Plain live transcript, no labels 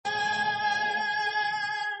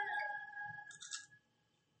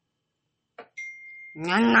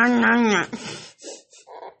Nyah, nyah, nyah, nyah.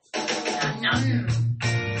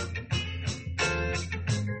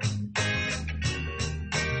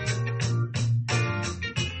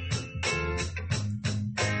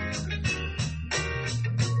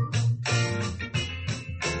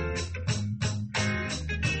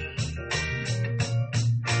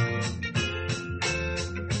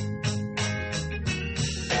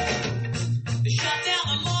 They shut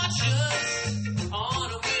down the marchers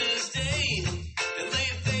on a winter's day. They lay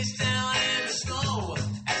face down in the snow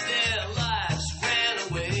as their lives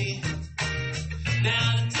ran away.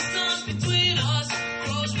 Now the distance between us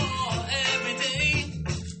grows more every day.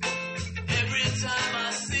 Every time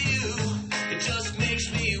I see you, it just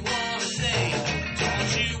makes me wanna say,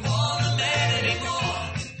 don't you want a man anymore?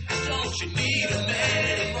 Don't you need a man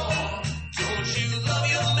anymore? Don't you love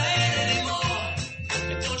your man anymore?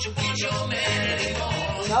 And don't you want your man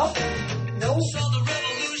anymore? Nope. Nope. So the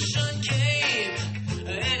revolution came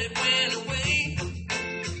and it went away.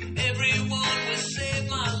 Everyone was saved,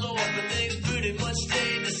 my lord, but things pretty much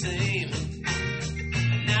stayed the same.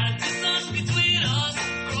 Now the distance between us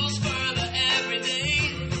grows further every day.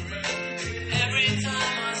 Every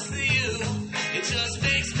time I see you, it just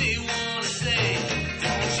makes me wanna say,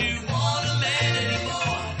 don't you want a man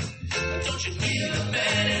anymore? Don't you need a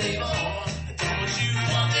man anymore? Don't you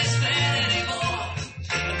want this man anymore?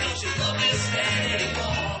 Don't you love this man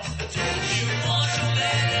anymore? Don't you want your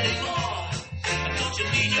man anymore? Don't you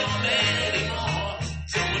need your man anymore?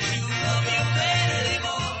 Don't you love your man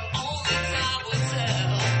anymore? Only time will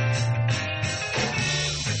tell.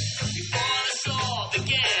 Before this all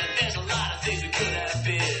began, there's a lot of things we could have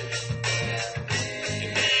been. In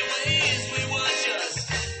many ways, we were just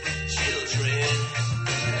children.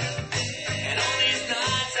 And on these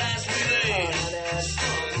nights as we lay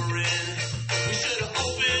slumbering, we should have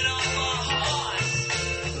opened up our hearts,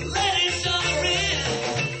 let each other in.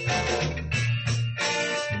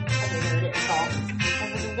 I didn't fall.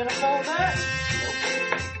 I wasn't gonna fall back.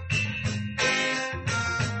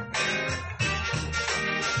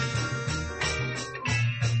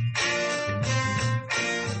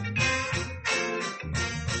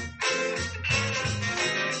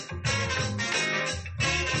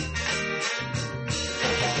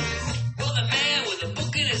 Well, the man with a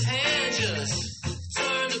book in his hand just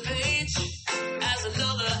turned the page as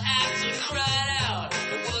another actor cried out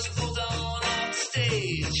and was pulled on off the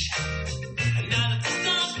stage. And now the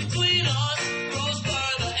distance between us grows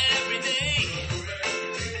further every day.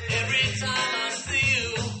 Every time I see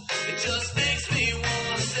you, it just makes me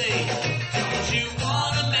want to say, don't you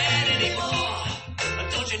want a man anymore?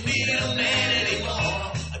 Don't you need a man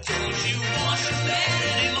anymore? Don't you want your man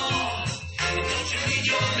anymore? And don't you need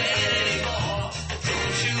your man anymore?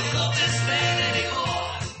 Don't you love this man anymore?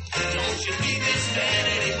 Don't you need this man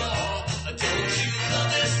anymore? Don't you love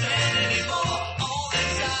this man anymore? Only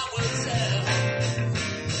time will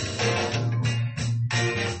tell.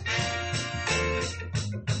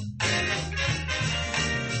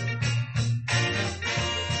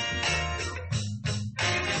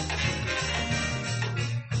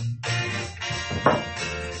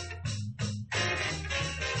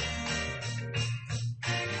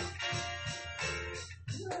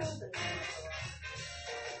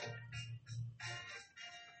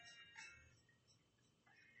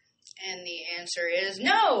 And the answer is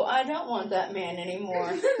no, I don't want that man anymore.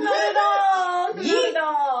 Not at all. Not Yeet. at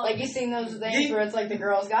all. Like, you seen those things where it's like the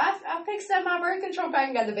girls go, I fixed up my birth control pack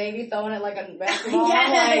and got the baby throwing it like a basketball.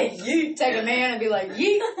 I'm like, Yeet. take a man and be like,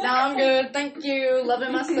 yeet, no, I'm good, thank you,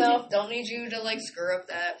 loving myself, don't need you to like screw up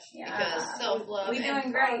that, because self-love We and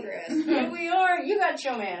doing great. progress. Yeah, we are. You got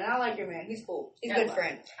your man, and I like your man, he's cool, he's a good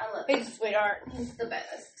friend, I love he's a sweetheart. He's the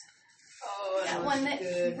best. Oh, That one that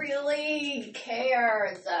good. really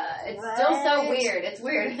cares. It's still so weird. It's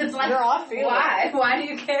weird. It's like, Girl, I feel why? it. Why do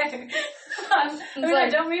you care? I mean, I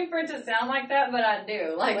don't mean for it to sound like that, but I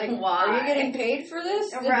do. Like why? Are you getting paid for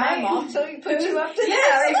this? Did Right. my mom tell you put you up to this?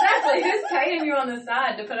 Yeah, exactly. Who's paying you on the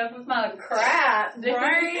side to put up with my crap? Dude?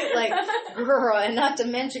 Right? Like, girl, and not to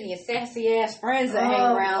mention your sassy ass friends that hang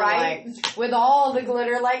Oh, around, right. like, with all the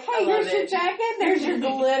glitter, like, hey, I love here's your it. jacket, there's your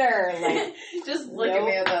glitter. Like, Just look at Nope.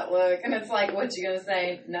 me with that look, and it's like, what you gonna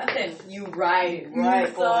say? Nothing. You right. Right,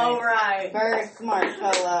 You so boy. right. very smart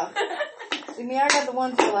fella. See, me, I got the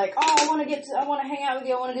ones who are like, oh, I want to hang out with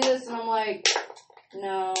you, I want to do this, and I'm like,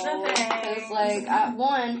 no. No thanks. It's like,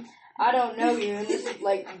 I don't know you, and this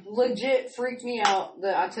like legit freaked me out.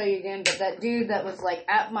 That I'll tell you again, but that dude that was like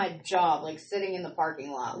at my job, like sitting in the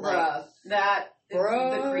parking lot, like, Bruh, that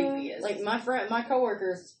bro, the creepiest. Like my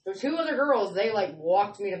coworkers, the 2 other girls, they like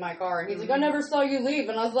walked me to my car, and he's like, I never saw you leave,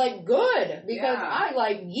 and I was like, good, because I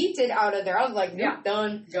like yeeted out of there. I was like, nope,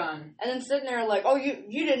 done. And then sitting there like, oh,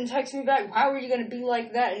 you didn't text me back. How are you gonna be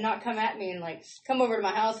like that and not come at me and like come over to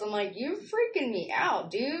my house? I'm like, you're freaking me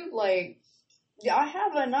out, dude. Like, I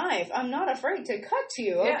have a knife. I'm not afraid to cut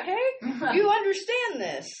you. Okay, you understand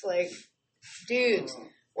this, like, dude.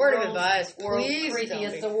 Word of advice, please.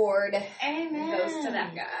 Creepiest award. Amen. Goes to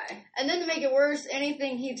that guy. And then to make it worse,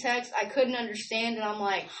 anything he texts, I couldn't understand, and I'm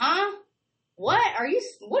like, huh? What are you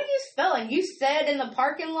spelling? You said in the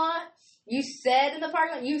parking lot? You said in the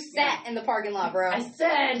parking lot? You sat in the parking lot, bro. I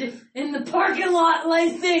said in the parking lot,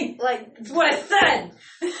 Lacey. Like, that's what I said.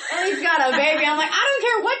 And he's got a baby. I'm like, I don't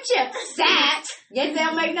care what you sat. It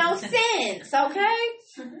don't make no sense, okay?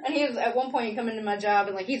 And he was, at one point, he come into my job,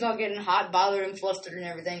 and like, he's all getting hot, bothered, and flustered and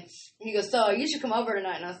everything. And he goes, so, you should come over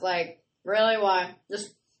tonight. And I was like, really? Why?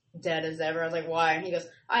 Just dead as ever. I was like, why? And he goes,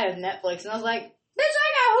 I have Netflix. And I was like, bitch, I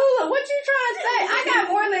got Hulu. What you trying to say? I got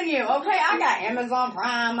more than you, okay? I got Amazon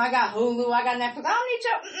Prime. I got Hulu. I got Netflix. I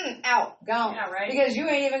don't need your, out. Gone. Yeah, right? Because you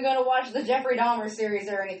ain't even going to watch the Jeffrey Dahmer series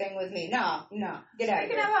or anything with me. No. Get out of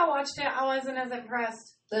Speaking here. of, I watched it. I wasn't as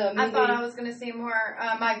impressed. I thought I was going to see more.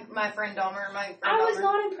 My friend Dahmer. I was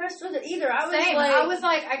not impressed with it either. I was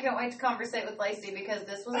like, I can't wait to conversate with Lacey because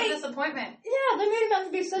this was a disappointment. Yeah, they made him out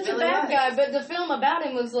to be such a bad guy, but the film about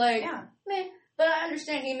him was like, meh. But I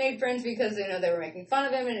understand he made friends because, you know, they were making fun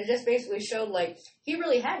of him, and it just basically showed, like, he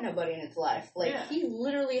really had nobody in his life. Like, he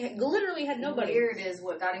literally had nobody. Weird is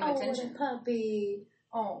what got him attention. Oh, puppy.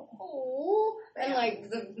 Oh. And, like,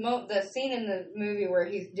 the scene in the movie where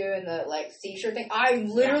he's doing the, like, seizure thing, I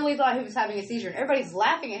literally thought he was having a seizure, and everybody's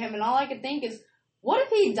laughing at him, and all I could think is, what if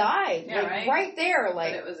he died? Yeah, like, right there.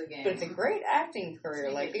 Like, but it was a game. But it's a great acting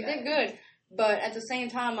career. Like, he did good. But at the same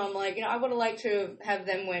time, I'm like, you know, I would have liked to have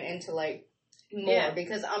them went into, like, more,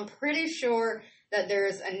 because I'm pretty sure that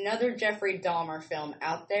there's another Jeffrey Dahmer film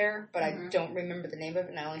out there, but I don't remember the name of it,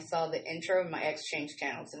 and I only saw the intro, and my ex changed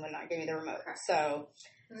channels and would not give me the remote. So,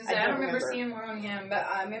 I don't remember seeing one on him, but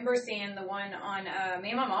I remember seeing the one on,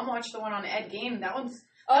 me and my mom watched the one on Ed Gein. That was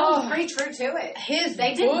pretty true to it.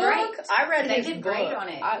 They did great. I read his book. They did great on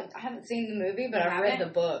it. I haven't seen the movie, but I read the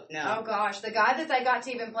book. No. Oh gosh, the guy that they got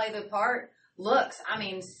to even play the part looks, I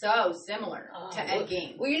mean, so similar to Ed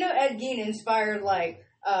Gein. Well, you know, Ed Gein inspired, like,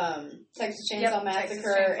 Texas Chainsaw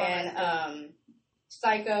Massacre and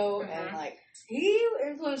Psycho, and, like, he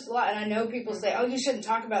influenced a lot. And I know people say, oh, you shouldn't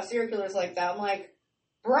talk about serial killers like that. I'm like,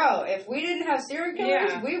 bro, if we didn't have serial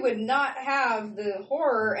killers, we would not have the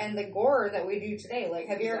horror and the gore that we do today. Like,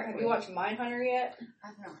 have you watched Mindhunter yet?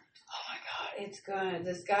 I've not. Oh my god, it's good.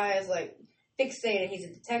 This guy is, like, fixated. He's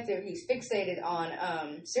a detective. He's fixated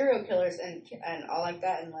on serial killers and all like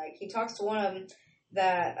that. And, like, he talks to one of them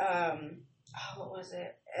that what was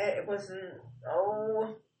it? It wasn't.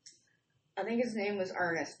 I think his name was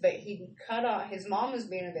Ernest. But he cut off. His mom was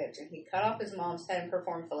being a bitch, and he cut off his mom's head and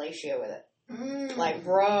performed fellatio with it. Like,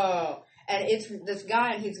 bro. And it's this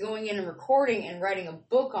guy, and he's going in and recording and writing a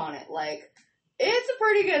book on it. Like, it's a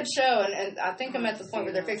pretty good show. And I think I'm at the point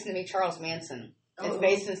where they're fixing to meet Charles Manson. It's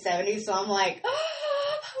based in the 70s, so I'm like, oh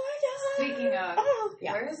my god. Speaking of,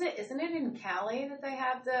 where is it? Isn't it in Cali that they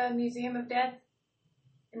have the Museum of Death?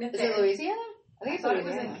 Is it Louisiana? I think it's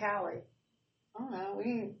Louisiana. It was in Cali. I don't know. We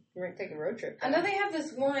can take a road trip. I know they have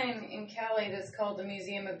this one in Cali that's called the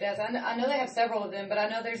Museum of Death. I know they have several of them, but I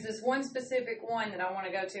know there's this one specific one that I want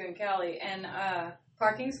to go to in Cali, and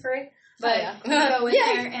parking's free. But you go in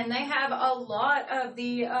there, and they have a lot of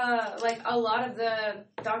the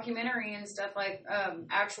documentary and stuff, like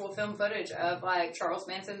actual film footage of like Charles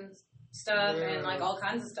Manson's stuff and like all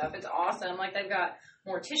kinds of stuff. It's awesome. Like they've got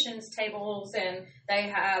morticians' tables, and they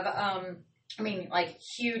have like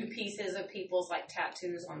huge pieces of people's like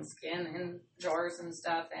tattoos on skin and jars and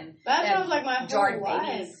stuff, and that sounds like my jarred whole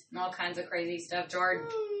babies life. and all kinds of crazy stuff.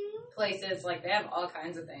 Jarred places, like they have all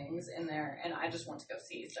kinds of things in there, and I just want to go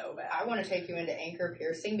see so bad. I want to take you into anchor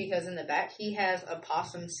piercing, because in the back he has a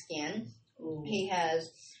possum skin. Ooh. He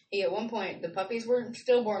at one point, the puppies were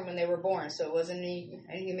stillborn when they were born, so it wasn't any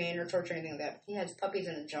inhumane or torture or anything like that. He has puppies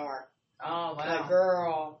in a jar. Oh, wow. Like,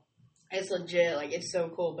 girl, it's legit. Like, it's so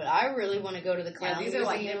cool. But I really want to go to the clown these museum. are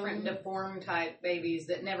like different deformed type babies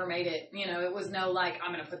that never made it. You know, it was no like,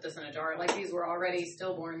 I'm going to put this in a jar. Like, these were already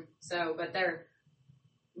stillborn. So, but they're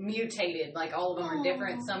mutated. Like, all of them are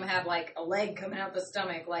different. Some have like a leg coming out the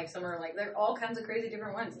stomach. Like, some are like, they're all kinds of crazy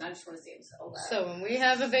different ones. And I just want to see them so bad. So when we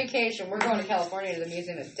have a vacation, we're going to California to the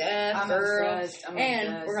Museum of Death, I'm girl. obsessed.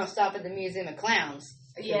 We're going to stop at the Museum of Clowns.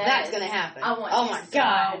 Yes. That's gonna happen. I want oh to my so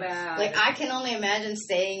god. bad. Like, I can only imagine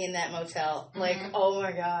staying in that motel. Like, oh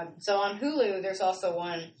my god. So on Hulu, there's also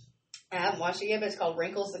one, I haven't watched it yet, but it's called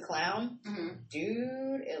Wrinkles the Clown. Mm-hmm.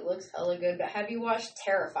 Dude, it looks hella good. But have you watched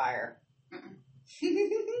Terrifier?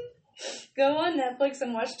 Go on Netflix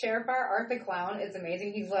and watch Terrifier. Art the Clown is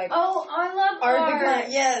amazing. He's like, oh, I love Art the Clown.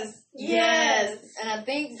 Yes. And I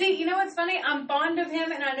think, See, you know what's funny? I'm fond of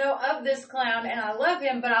him, and I know of this clown, and I love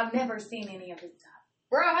him, but I've never seen any of his stuff.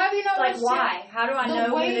 bro, have you not Like, watched why? How do I The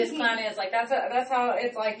know way who this he- clown is? Like, that's how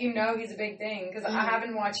it's like, you know he's a big thing, because I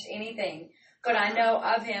haven't watched anything. But I know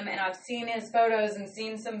of him, and I've seen his photos and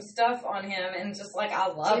seen some stuff on him, and just like, I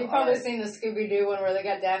love So you've probably Art. seen the Scooby-Doo one where they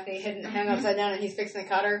got Daphne hung upside down and he's fixing to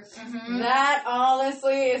cut her. Mm-hmm. That,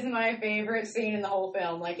 honestly, is my favorite scene in the whole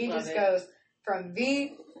film. Like, he Love just it. goes from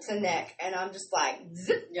V to neck, and I'm just like,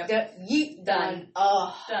 zip, Yep. yeet, done. Done.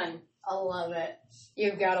 Oh, Done. I love it.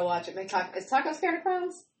 You've got to watch it. Is Taco scared of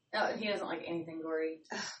clowns? No, he doesn't like anything gory.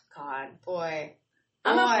 God, boy.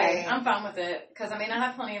 I'm Boy. okay. I'm fine with it, because, I mean, I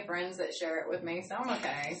have plenty of friends that share it with me, so I'm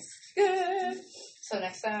okay. Good. So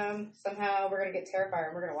next time, somehow, we're going to get Terrifier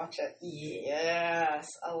and we're going to watch it. Yes.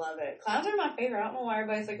 I love it. Clowns are my favorite. I don't know why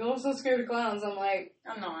everybody's like, oh, I'm so scared of clowns. I'm like,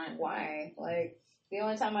 I'm not. why? Like, the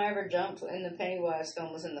only time I ever jumped in the Pennywise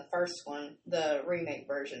film was in the first one, the remake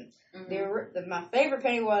version. Mm-hmm. My favorite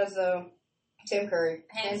Pennywise, though, Tim Curry.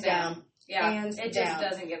 Hands down. Yeah, Hands it down. just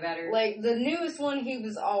doesn't get better. Like, the newest one, he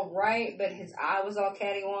was alright, but his eye was all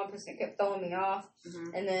cattywampus and it kept throwing me off.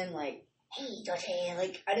 Mm-hmm. And then, like, hey, Dottie,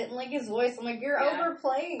 like, I didn't like his voice. I'm like, you're Yeah.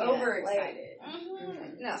 overplaying it. Overexcited. Like,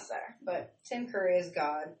 Mhm. No, sir. But Tim Curry is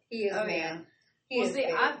God. He is Oh, man. yeah. He Well, is see,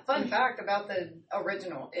 big. fun fact about the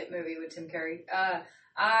original It movie with Tim Curry.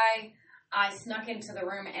 I snuck into the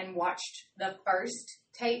room and watched the first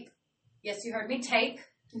tape. Yes, you heard me, tape.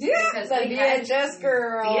 Yeah, because the we had VHS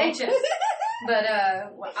girl. VHS. But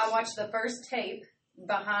I watched the first tape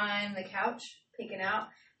behind the couch, peeking out,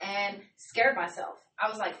 and scared myself. I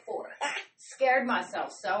was like 4. Scared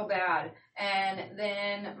myself so bad. And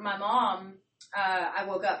then my mom, I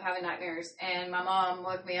woke up having nightmares, and my mom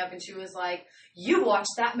woke me up, and she was like, you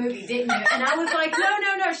watched that movie, didn't you? And I was like,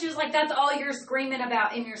 no. She was like, that's all you're screaming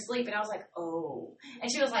about in your sleep. And I was like, oh. And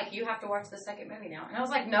she was like, you have to watch the second movie now. And I was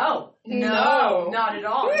like, no, not at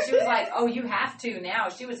all. And she was like, oh, you have to now.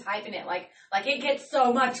 She was hyping it like it gets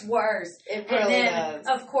so much worse. It And really then, does.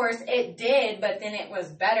 of course, it did, but then it was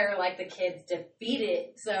better. Like, the kids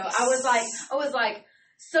defeated. So I was like,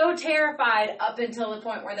 so terrified up until the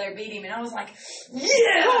point where they beat him, and I was like,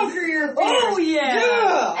 yeah, Conquer your fears. oh yeah.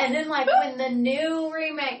 Yeah. And then, like, when the new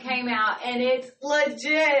remake came out, and it's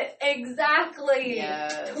legit exactly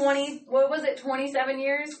Yes. 27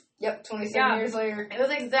 years? Yep, 27 Yeah. years later. It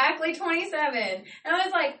was exactly 27. And I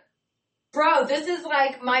was like, bro, this is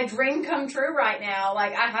like my dream come true right now.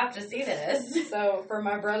 Like, I have to see this. So, for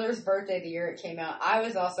my brother's birthday, the year it came out, I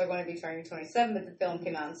was also going to be turning 27, but the film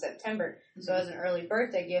came out in September. So, as an early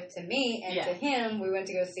birthday gift to me and Yeah. to him, we went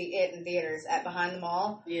to go see it in theaters at Behind the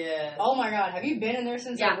Mall. Yeah. Oh my God, have you been in there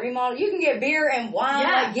since Yeah. they remodeled? You can get beer and wine,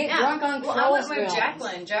 like, get drunk on Well, I went Trolls with films.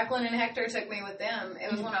 Jacqueline. Jacqueline and Hector took me with them. It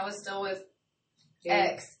was when I was still with Dude.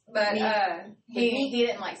 X. But Me- he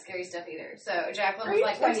didn't like scary stuff either. So Jacqueline Are was you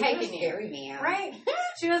like, we're kidding? taking You're you. scary, man. Right?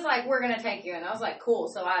 She was like, we're going to take you. And I was like, cool.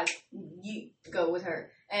 So you go with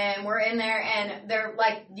her. And we're in there, and they're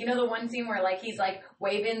like, you know the one scene where, like, he's, like,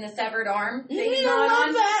 waving the severed arm that he's I going love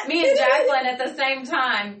on? that. Me and Jacqueline at the same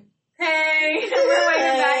time. Hey! And we're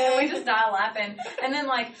waving back, and we just die laughing. And then,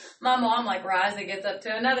 like, my mom, like, rises and gets up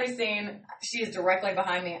to another scene. She's directly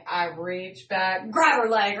behind me. I reach back, grab her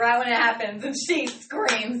leg right when it happens, and she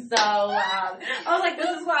screams so loud. I was like,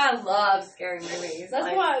 this is why I love scary movies. That's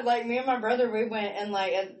like, why, like, me and my brother, we went and,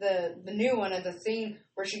 like, at the new one, at the scene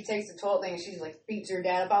where she takes the toilet thing and she's, like, beats her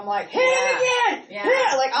dad up. I'm like, hit him again! Yeah.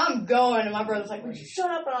 Yeah! Like, I'm going. And my brother's like, would you shut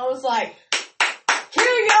up? And I was like, kill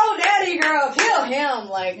your daddy, girl! Kill him!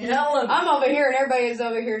 Like, I'm over here and everybody's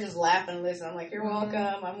over here just laughing and listening. I'm like, you're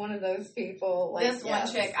welcome. I'm one of those people. Like, this one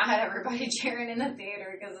chick, I had everybody cheering in the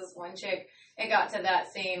theater because this one chick, it got to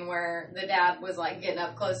that scene where the dad was, like, getting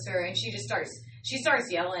up close to her, and she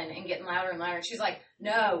starts yelling and getting louder and louder. She's like,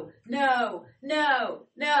 no,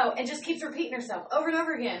 and just keeps repeating herself over and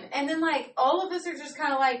over again. And then, like, all of us are just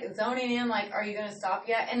kind of, like, zoning in, like, are you going to stop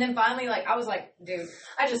yet? And then finally, like, I was like, dude,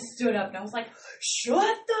 I just stood up and I was like,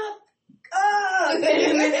 shut the up! And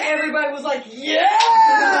then everybody was like, yeah!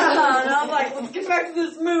 And I was like, let's get back to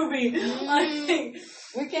this movie. Like,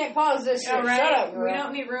 we can't pause this shit. all right? Shut up, girl. We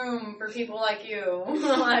don't need room for people like you.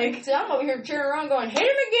 Like, See, I'm over here cheering around going, hit him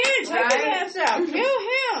again! Take his Right? ass out!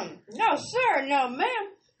 Kill him! No, sir! No, ma'am!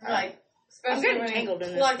 like, I'm especially getting when tangled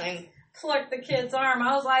in this like, thing. plucked the kid's arm.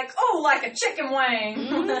 I was like, oh, like a chicken wing.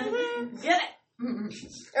 Mm-hmm. Get it.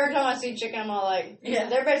 Every time I see chicken, I'm all like, Yeah.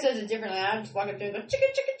 everybody says it differently. I just walk up to him and go, chicken,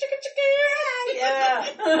 chicken, chicken, chicken. Yeah.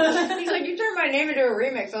 He's like, you turned my name into a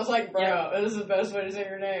remix. I was like, bro, that is the best way to say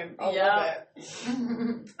your name. I love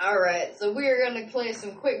it. Alright, so we are going to play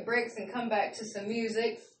some quick breaks and come back to some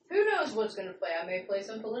music. Who knows what's going to play? I may play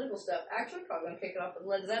some political stuff. Actually, probably going to kick it off with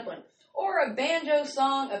Led Zeppelin. Or a banjo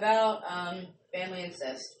song about family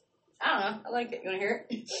incest. I don't know. I like it. You want to hear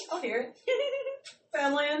it? I'll hear it.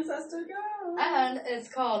 Family ancestor, go. And it's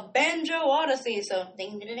called Banjo Odyssey. So,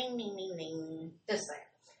 ding, ding, ding, ding, ding, ding. Just saying.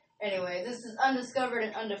 Anyway, this is Undiscovered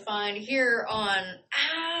and Undefined here on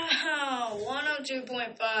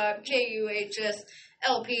 102.5 KUHS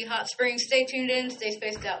LP Hot Springs. Stay tuned in. Stay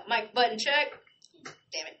spaced out. Mic button check.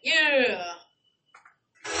 Damn it. Yeah.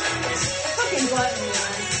 Fucking button,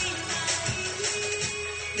 man.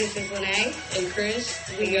 This is Lene. And Chris,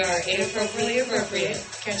 we are inappropriately appropriate.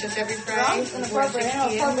 Catch us every Friday. Wrong, inappropriate, from 4 to 6 p.m.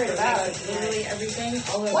 inappropriate about it. Literally everything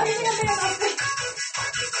all over. What do you think I'm doing?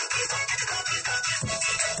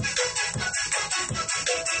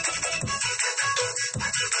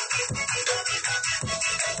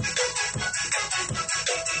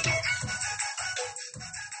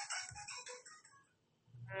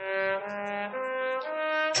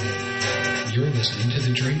 You're listening to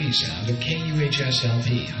the dreamy sound of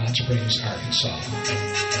KUHSLP, Hot Springs,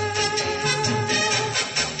 Arkansas.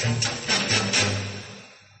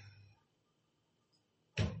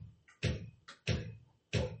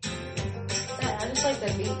 I just like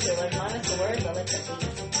the beat too. Like, minus the words, I like the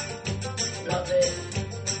beat. Love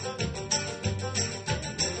it.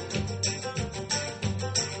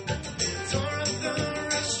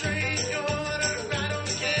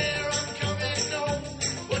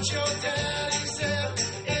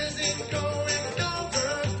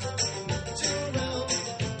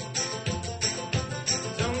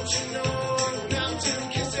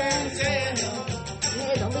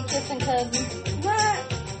 Yeah, don't be kissing cousins.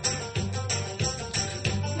 What?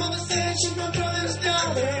 Mama said she's my brother's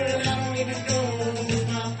daughter, and I don't even know who's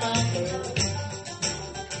my father.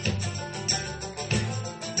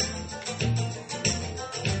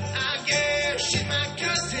 I guess she's my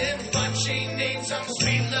cousin, but she needs some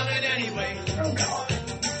sweet loving anyway. Oh God.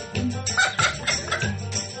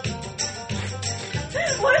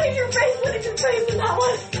 What is your face? What is your face in that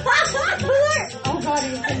one? Oh god,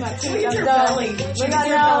 you see my cheek. Look at I'm your done. belly. Look Look at at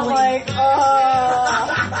your now, I'm belly. like,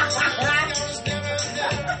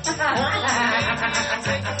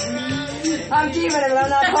 I'm keeping it, but I'm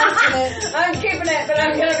not posting it. I'm keeping it, but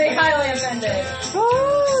I'm going to be highly offended.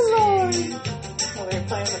 Oh, Lord. Over here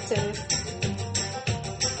playing with titties.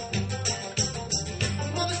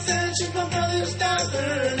 Mother said she's my brother's daughter,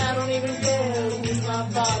 and I don't even know who's my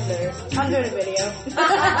father. I'm doing a video.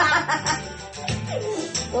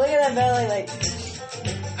 Look at that belly, like,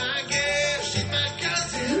 I guess she's my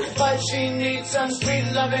cousin, but she needs some sweet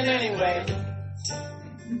loving anyway.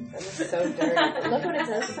 that is so dirty. Look what it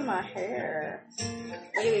does to my hair.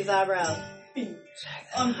 Look at these eyebrows.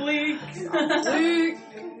 On fleek. It's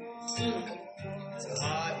a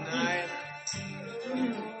hot night.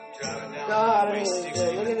 Driving down God, Highway it is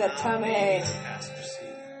good. Look at that 69, tummy. passenger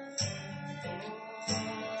seat.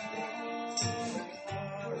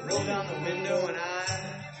 I roll down the window and I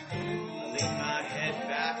lean my head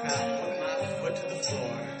back. I put my foot to the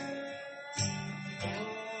floor.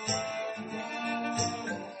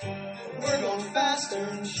 We're going faster,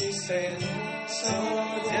 and she's saying,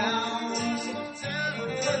 slow down.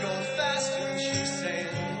 We're going faster, and she's saying,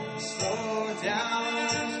 slow down.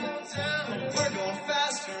 We're going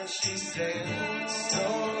faster, and she's saying,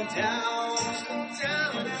 slow down.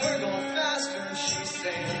 We're going faster, and she's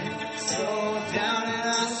saying, slow down. And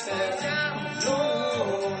I said, no.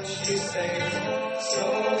 And she's saying,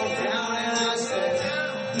 slow down. And I said,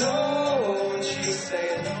 no. And she's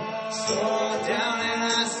saying, slow down. And I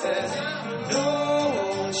said, no.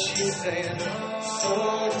 And she's saying,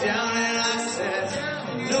 slow down. And I said,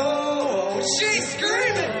 no. She's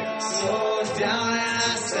screaming, slow down. And I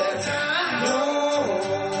said, no.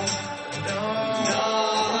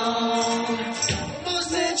 Mother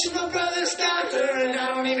said she's my brother's daughter, and I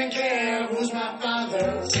don't even care who's my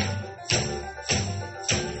father.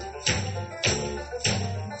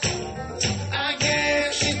 I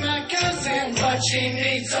guess she's my cousin, but she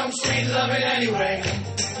needs some sweet loving anyway.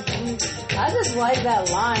 I just like that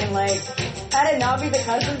line, like, had it not be the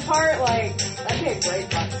cousin part, like, that'd be a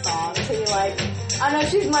great fucking song. So you're like, I know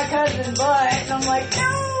she's my cousin, but, and I'm like,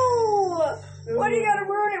 no! Why do you gotta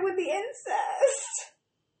ruin it with the incest?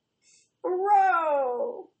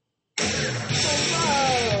 Bro! Bro!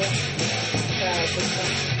 God, this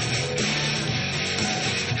one.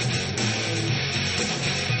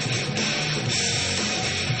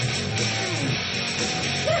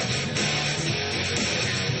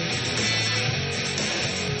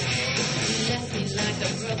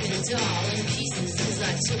 doll in pieces cause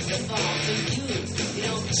I took the fall for you. You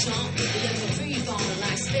don't jump, you let me free falling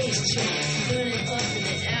like space jump, burning up in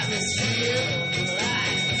the atmosphere of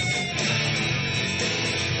life.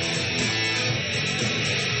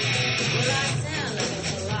 Well, I sound like a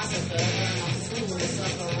philosopher, but I'm foolish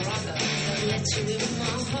like a rocker. I let you in my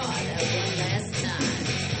heart that one last time.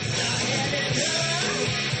 Started it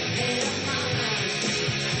up, made up my mind.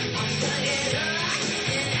 I'm gonna get up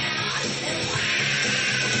and out and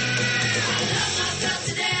I love myself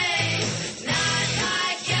today, not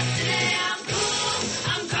like yesterday. I'm cool,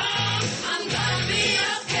 I'm calm, I'm gonna be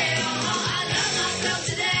okay. Oh, I love myself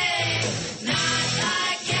today, not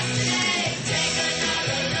like yesterday. Take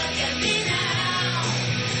another look at me now,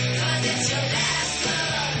 cause it's your last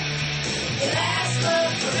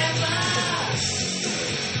look forever.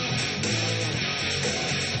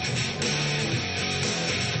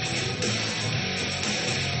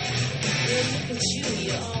 Look at you,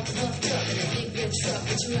 you're all puffed up in a big red truck,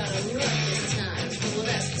 but you're out of luck this time. Well,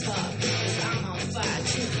 that's tough, cause I'm on fire,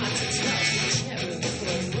 too hot to touch. In the chat room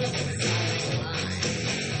before the lovers on the line.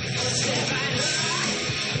 Oh, step right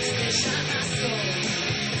up, sunshine my soul.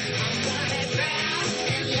 I'm gonna be proud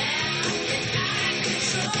and loud and out of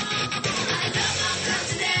control. I love myself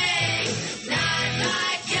today, not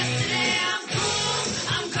like yesterday. I'm cool,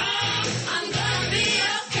 I'm calm, I'm gonna be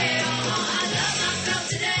okay. Oh, I love myself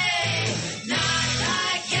today, not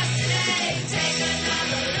like yesterday. Take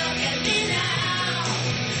another look at me now,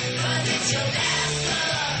 cause it's your last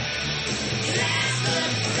look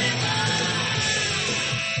forever.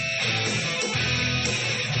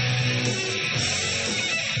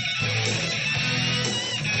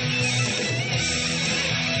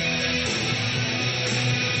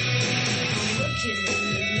 I'm looking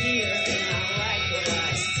in the mirror and I like what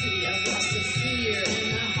I see. I've lost the fear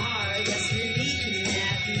in my heart that's been eating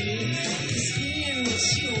at me. Cause being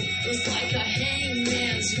with you was like a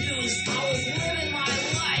hangman's noose. I was living my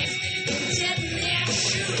life in dead man's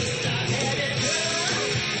shoes. I had it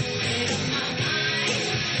up, made up my mind.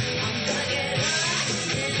 I'm gonna get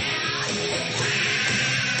up and out and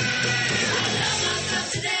I love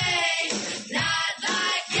myself today, not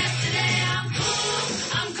like yesterday. I'm cool,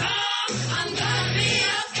 I'm calm, I'm gonna be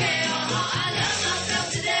okay. Oh, I love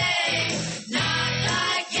myself today, not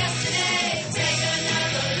like yesterday. Take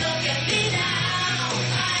another look at me now.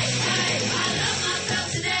 I love myself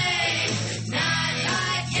today, not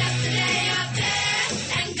like yesterday. I'm dead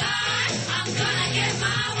and gone, I'm gonna get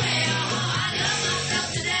my way. Oh, I love myself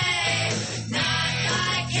today, not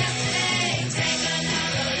like yesterday. Take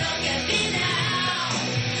another look at me now,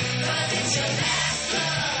 cause it's your last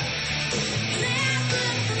look forever.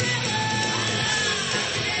 I love myself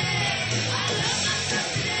today, I love myself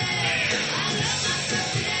today, I love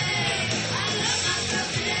myself today, I love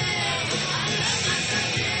myself today,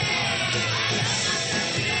 I love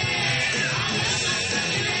myself today, I love myself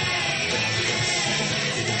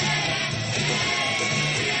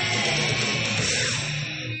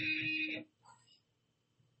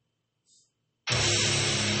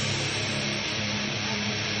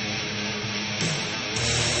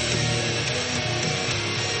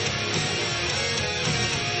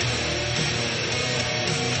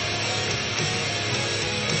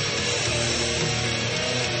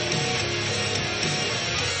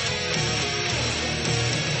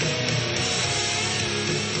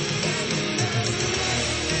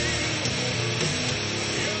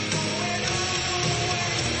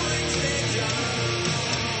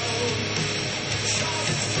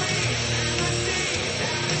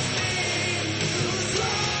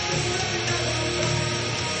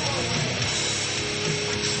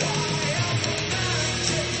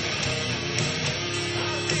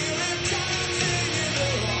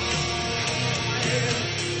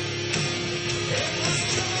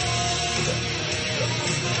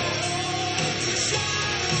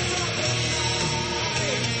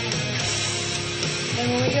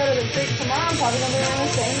And when we go to the creek tomorrow, I'm probably gonna be wearing the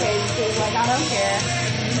same bathing suit. Like, I don't care.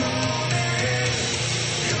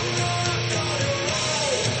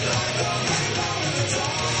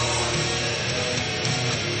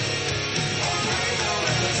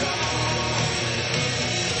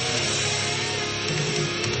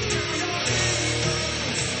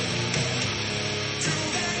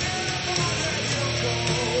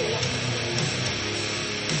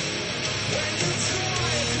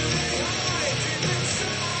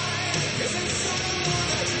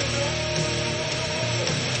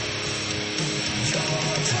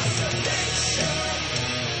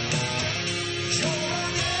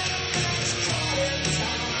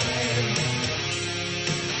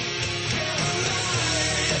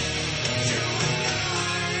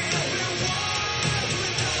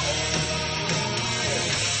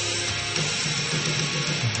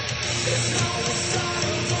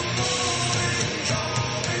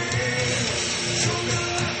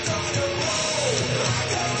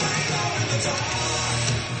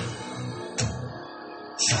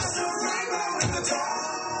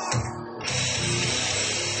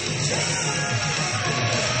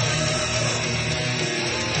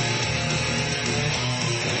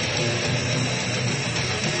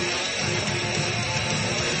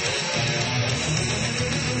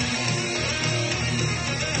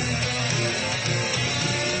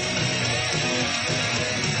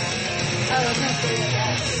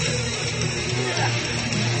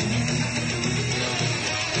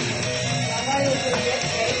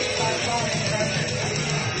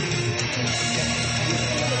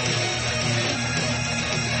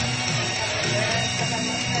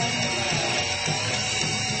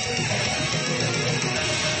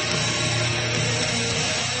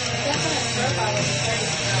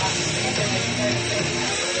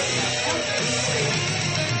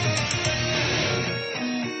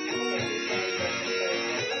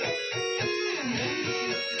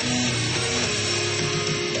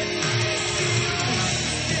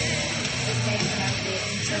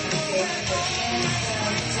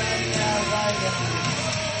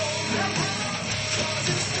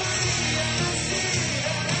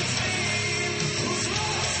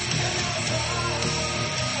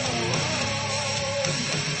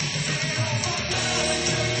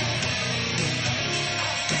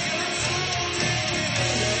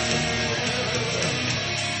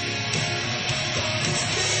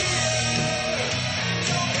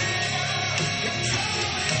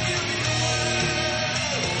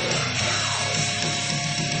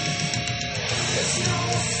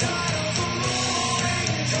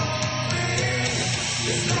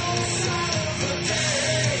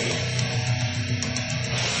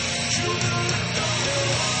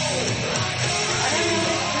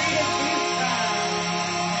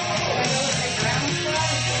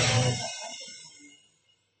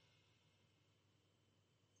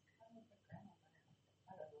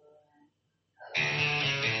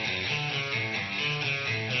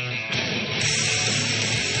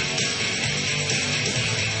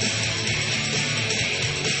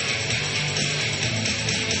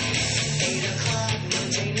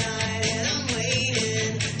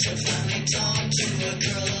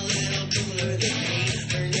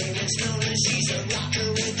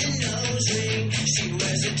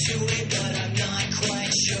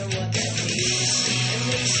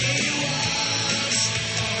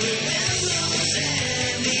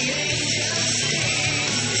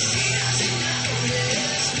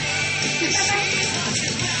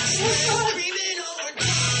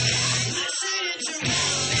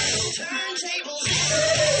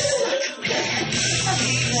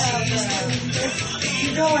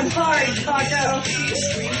 You're going hard, Taco.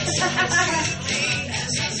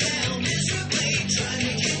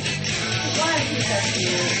 Why is he touching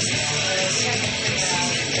you?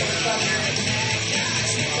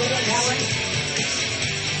 That one?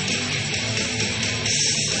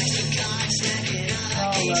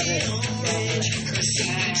 Oh, love it.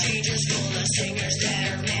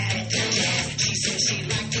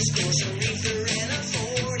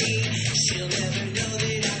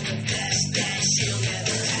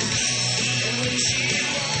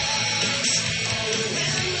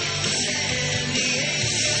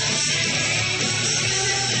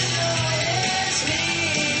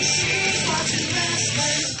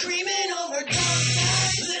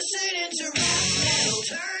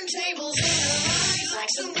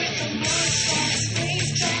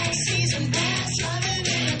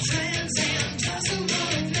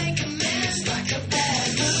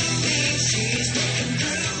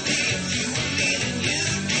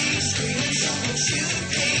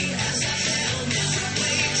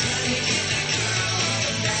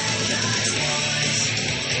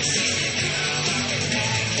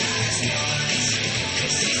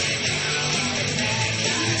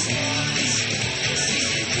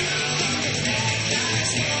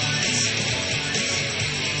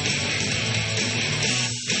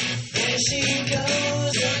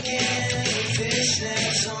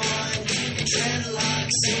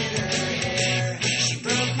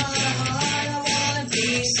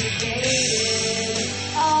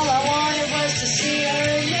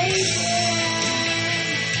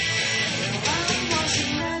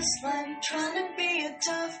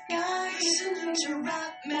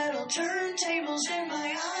 Turntables in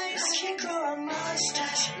my eyes. I can't grow a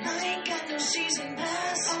mustache, and I ain't got no season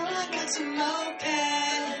pass. All I got's a moped.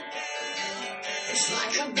 It's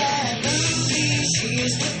like a bad movie.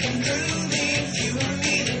 She's looking groovy. If you were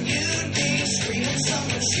me, then you'd be screaming,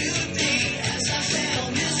 someone shoot me. As I fail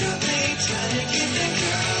miserably, trying to get the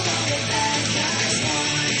girl all the bad guys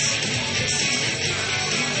want. She's the girl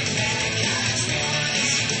all the bad guys want.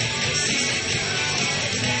 She's the girl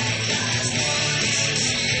all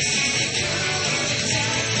the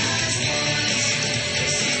bad guys want.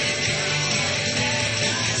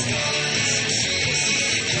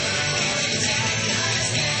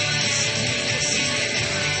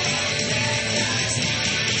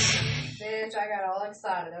 I got all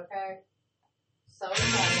excited, okay? So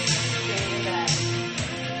excited. Give me that.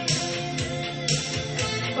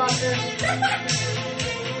 Fucker.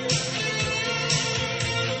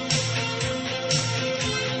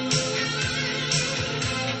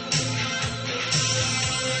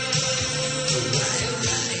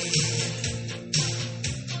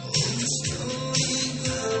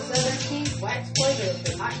 Wax flavor,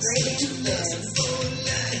 but not great instead.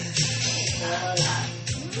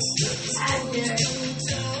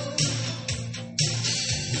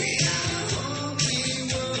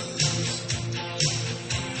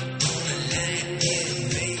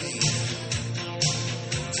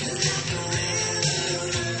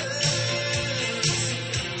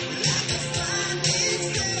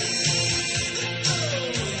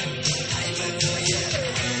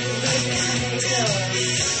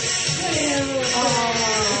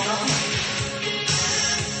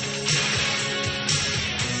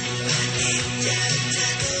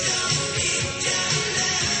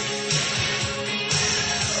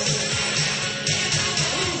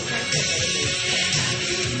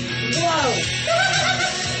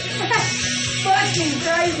 Fucking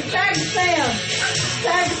crazy. Tag Sam.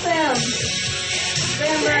 Tag Sam.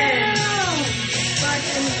 Sam Brand.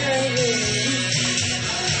 Fucking crazy.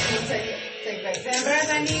 We'll take it. Take it back. Sam Brand,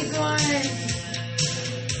 I need one.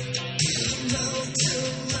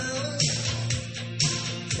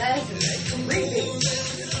 That is creepy.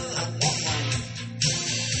 I want one.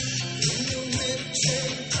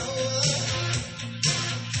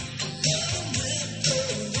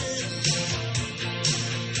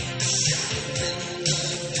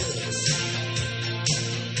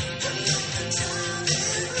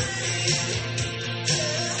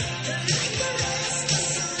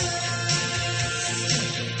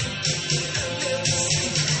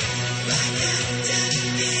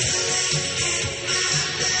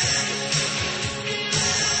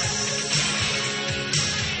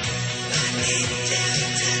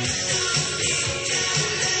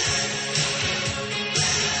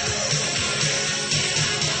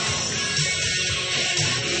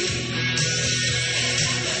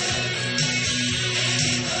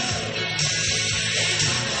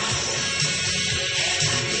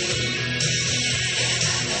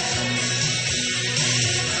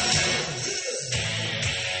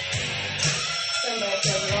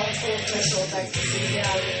 full of special effects to get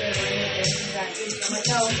out of the server and everything back to. I'm like,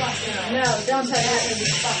 no, fuck no. No, don't touch that movie.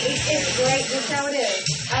 Fuck. It's great just how it is.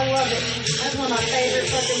 I love it. That's one of my favorite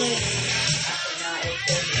fucking movies. No, it's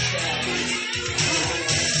just,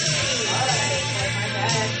 alright, like my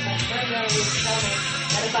dad, my friend always tell me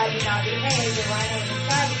that if I do not get paid, the rhino in the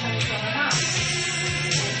sky will come from my mouth.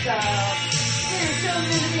 And so, you're still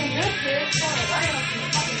moving in good spirits, for a rhino from the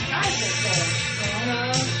fucking sky that's there.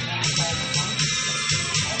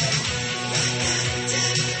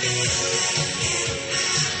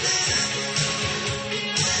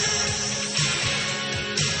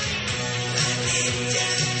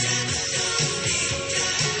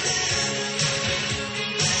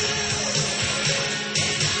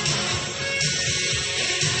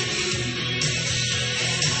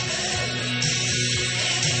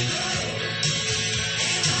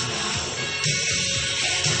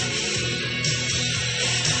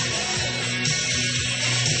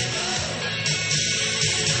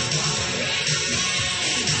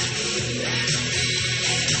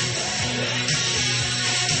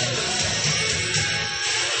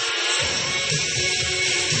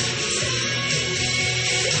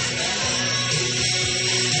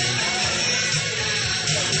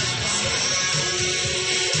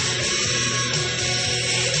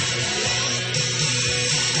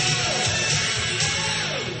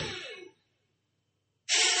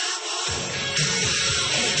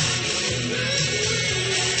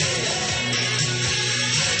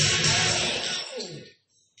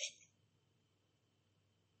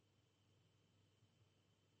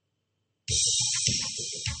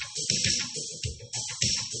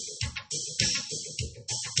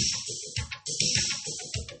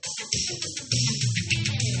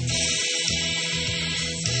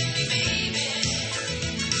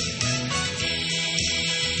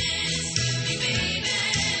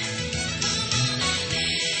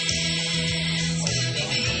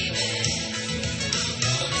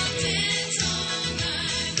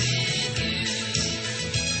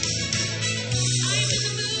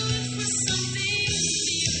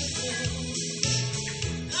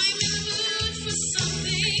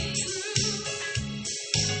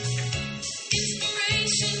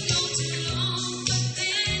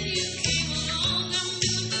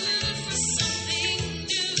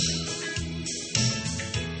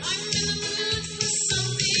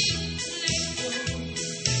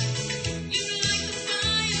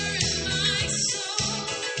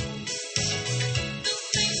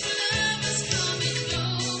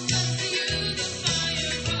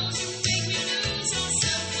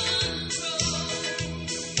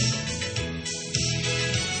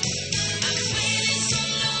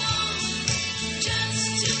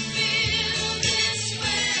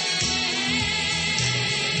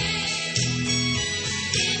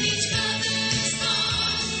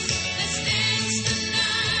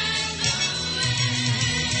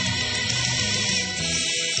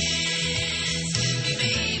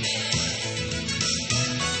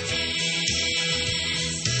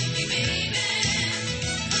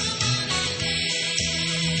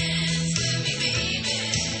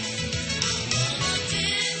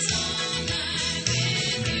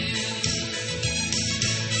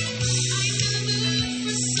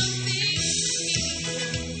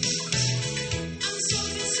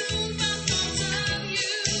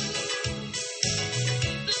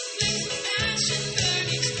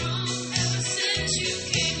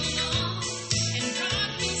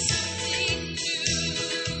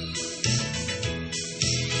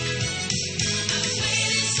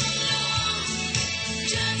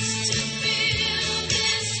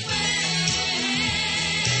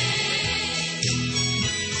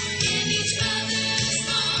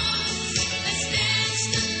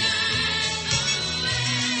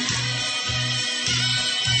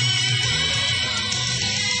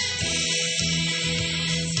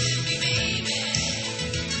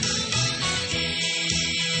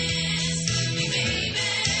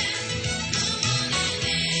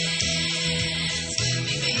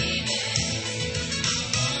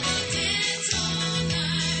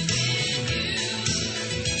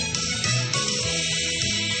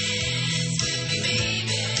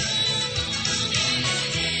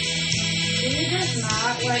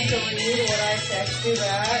 like to read what I text you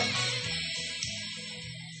back?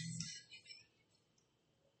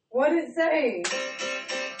 What did it say?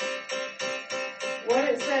 What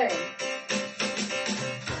did it say?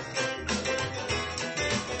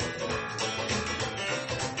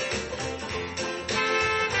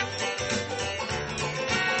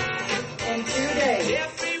 In 2 days.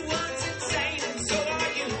 Everyone's insane and so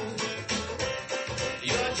are you.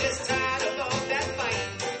 You're just tired of all that fight.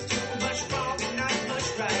 Too much wrong and not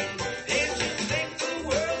much right.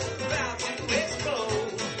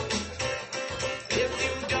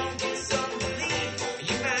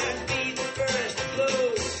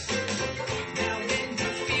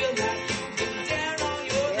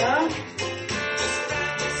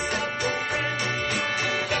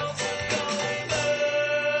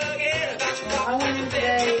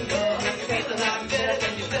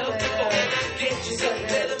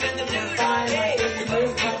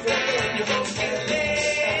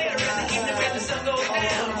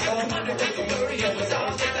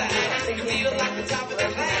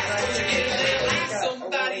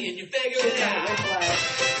 she's done it whiplash.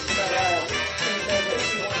 But she said that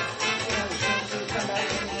she wants to come back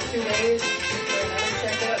in 2 days for another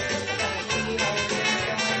checkup just to kind of see how everything's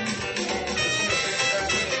going. And she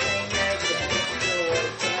prescribed me pain meds and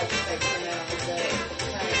steroids to help fix her now to kind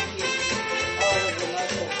of keep all of the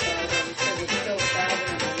muscle spasms because it's still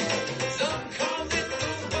spasming in my neck. Some call it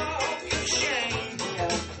football, you shame.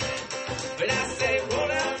 Yeah. But I say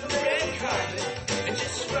roll out the red carpet and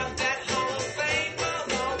just scrub that Hall of Fame while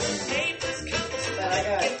all the neighbors come to But I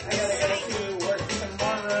gotta go to work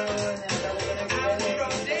tomorrow and then go to the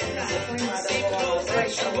next day. And between my double hours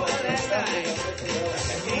break, I will do something.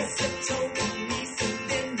 Lisa told me, Lisa,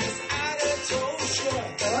 then this Ida told you. So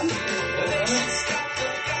I'm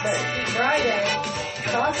but Friday,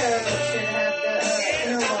 Taco should have the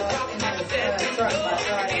interlock in his truck by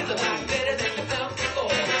Friday. Better than you felt before.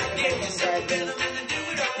 Yeah, you said better than to do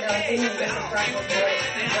it all No, he needs to practice for it.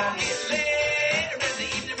 later as the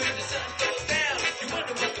evening when the sun goes down. You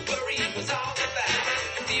wonder what the worrying was all about.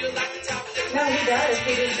 You feel like the top of the No, he does.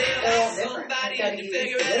 He just, they're all different. He's got to get used to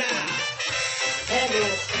this one. And it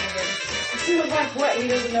was stupid. She was like, what, he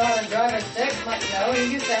doesn't know how to drive a stick? I'm like, no,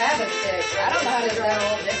 he used to have a stick. I don't know how to They're drive.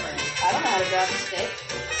 all different. I don't know how to drive a stick.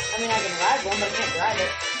 I mean, I can ride one, but I can't drive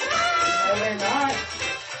it. No, they're not.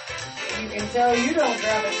 You can tell you don't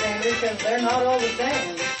drive a standard because they're not all the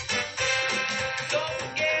same.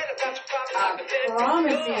 I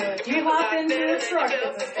promise you, if you hop into a truck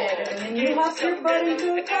that's a standard and then you hop your butt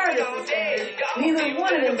into a car that's a standard, neither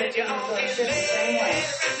one of them bitches is going to ship the same way.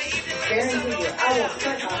 Guarantee you, I will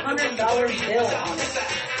put $100 bill on it.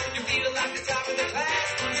 You feel like the top of the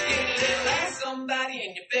class once you get a little ask somebody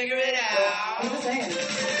and you figure it out. I'm just saying.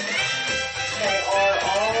 They are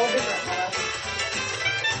all different, Mama.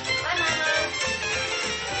 Hi, Mama.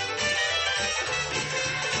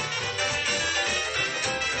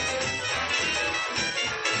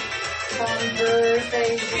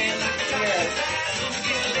 Conversation. Yes. Once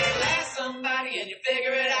you get a little ask somebody and you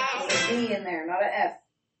figure it out. There's a D in there, not a F.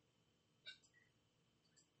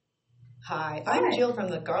 Hi, I'm Jill from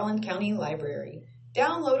the Garland County Library.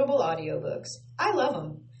 Downloadable audiobooks. I love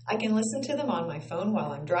them. I can listen to them on my phone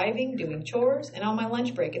while I'm driving, doing chores, and on my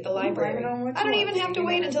lunch break at the library. I don't even have to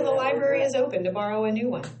wait until the library is open to borrow a new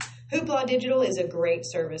one. Hoopla Digital is a great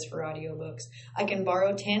service for audiobooks. I can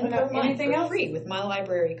borrow 10 per month Anything for else? free with my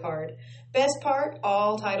library card. Best part,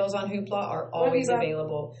 all titles on Hoopla are always got?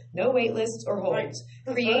 available. No wait lists or holds.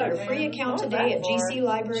 Create your free account What's today that at for?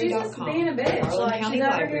 gclibrary.com. She's just being a bitch. Garland Like, County she's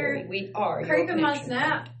over Library. here We are your creeping my connection.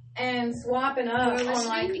 snap and swapping up You're on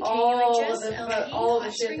like listening to all KUHS of the LP, all the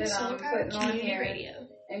Hot shit Springs that I'm Solar Power putting on Community here. Radio.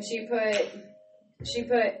 And she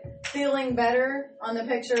put feeling better on the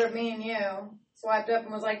picture of me and you. Swiped up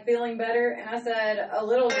and was like feeling better, and I said a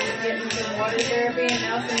little bit, getting some water therapy and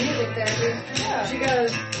now some music therapy. She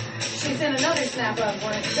goes, she sent another snap up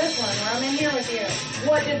when it's this one where I'm in here with you.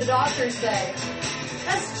 What did the doctor say?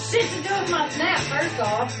 That's shit to do with my snap, first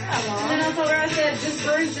off. And then I told her, I said, just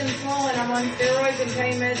bruised and swollen. I'm on steroids and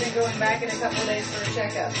pain meds and going back in a couple of days for a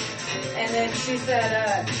checkup. And then she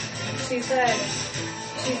said,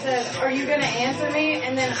 are you going to answer me?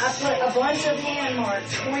 And then I put a bunch of hand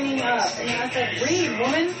marks pointing up. And then I said, read,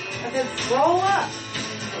 woman. I said, scroll up.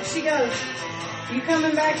 And she goes, you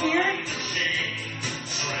coming back here?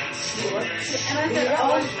 And I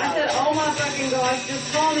said, oh my fucking gosh,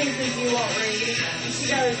 just call me since you won't read. And she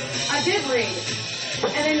goes, I did read.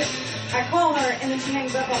 And then I call her, and then she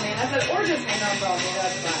hangs up on me. And I said, or just hang up on me,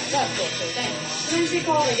 that's fine. That's cool, thanks. And then she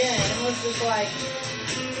called again and was just like,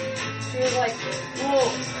 she was like, well,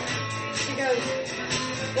 she goes,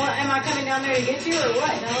 well, am I coming down there to get you or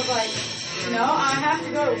what? And I was like, no, I have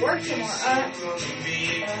to go to work tomorrow.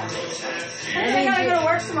 I gotta go to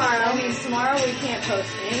work tomorrow. I mean, tomorrow we can't post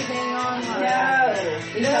anything on. No,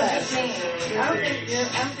 because just me. I don't think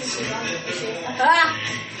she's on it. Is she?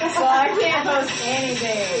 so I can't post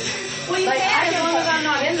anything. Well, you Like, can I as can long as I'm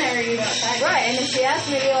not in there. You don't tag me. Right, and if she asked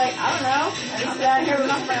me to be like, I don't know, I'm down here with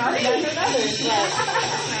my friend, I'm down here with others. Like, I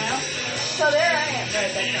don't know. So there I am.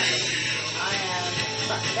 Right, that's right. I am.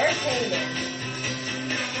 There's Taylor.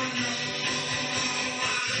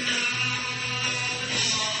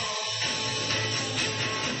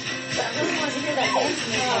 I really want to hear that dance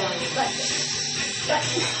music. But,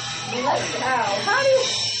 how do you...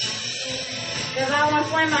 Because I want to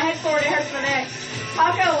slam my head forward, it hurts my neck.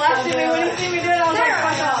 Taco laughed at me when he seen me do it. I was like,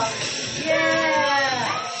 fuck off.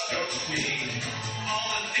 Yeah.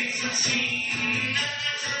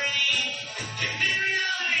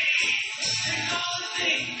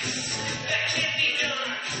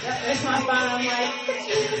 Yep, there's my spine. I'm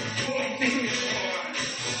like,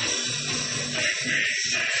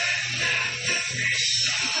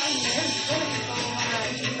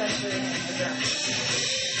 actually in German.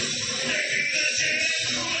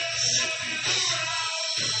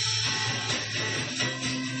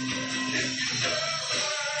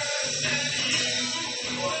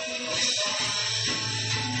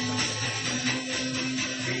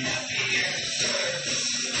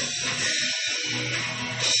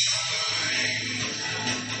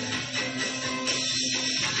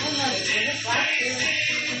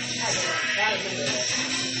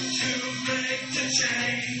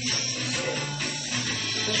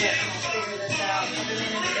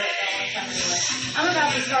 I'm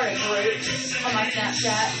about to start a group on my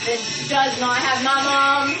Snapchat that does not have my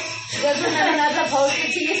mom. Doesn't have enough to post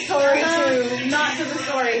it to your story too. Not to the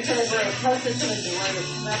story, to the group. Post it to the group.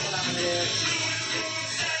 That's what I'm gonna do.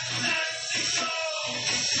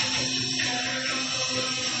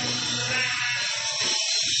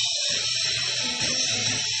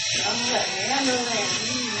 I'm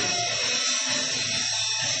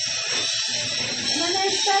my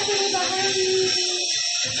next second behind you.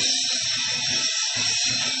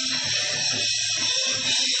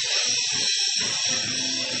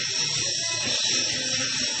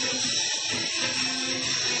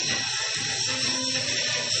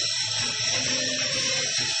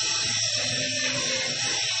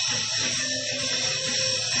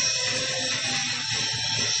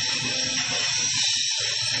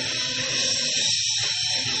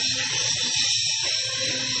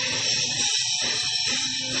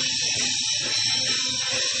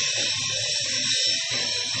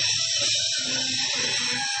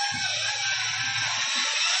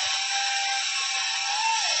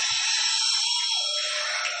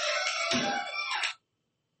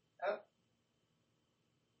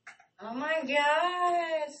 Oh my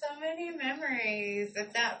god, so many memories.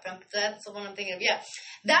 That's the one I'm thinking of. Yeah,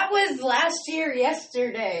 that was last year,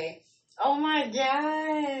 yesterday. Oh my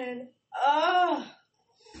god. Oh.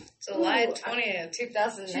 July 20th,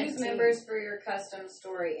 2019. Choose members for your custom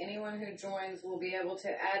story. Anyone who joins will be able to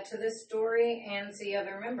add to this story and see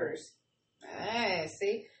other members. Hey,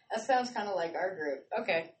 see? That sounds kind of like our group.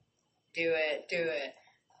 Okay. Do it.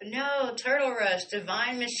 No, Turtle Rush,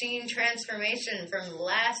 Divine Machine Transformation from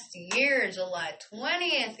last year, July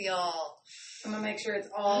 20th, y'all. I'm going to make sure it's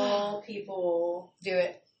all people. Do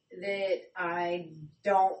it. That I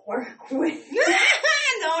don't work with.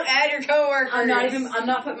 Don't add your coworkers. I'm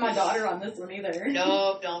not putting my daughter on this one either.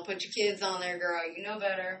 Nope, don't put your kids on there, girl. You know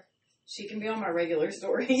better. She can be on my regular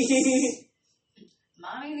story.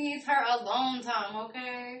 Mommy needs her alone time,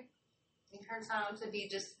 okay? Need her time to be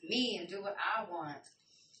just me and do what I want.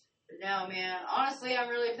 But no, man, honestly, I'm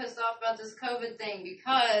really pissed off about this COVID thing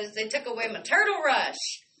because they took away my Turtle Rush.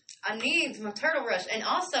 I need my Turtle Rush. And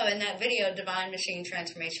also in that video, Divine Machine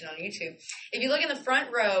Transformation on YouTube, if you look in the front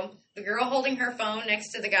row, the girl holding her phone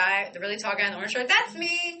next to the guy, the really tall guy in the orange shirt, that's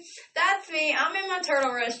me. That's me. I'm in my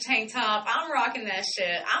Turtle Rush tank top. I'm rocking that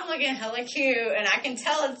shit. I'm looking hella cute, and I can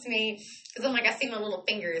tell it's me because I'm like, I see my little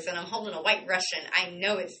fingers, and I'm holding a white Russian. I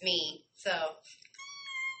know it's me. So,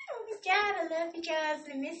 oh my God, I love you guys.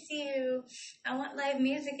 I miss you. I want live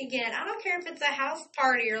music again. I don't care if it's a house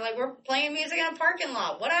party or like we're playing music in a parking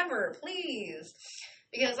lot. Whatever, please.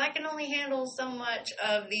 Because I can only handle so much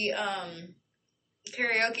of the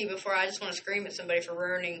karaoke before I just want to scream at somebody for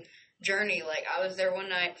ruining Journey. Like, I was there one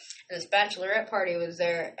night, and this bachelorette party was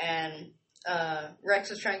there, and Rex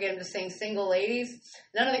was trying to get him to sing Single Ladies.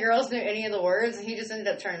 None of the girls knew any of the words, and he just ended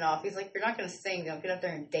up turning it off. He's like, you're not going to sing, don't get up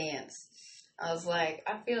there and dance. I was like,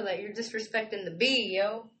 I feel that you're disrespecting the B,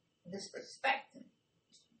 yo. Disrespecting.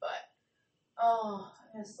 But, oh,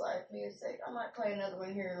 it's live music. I might play another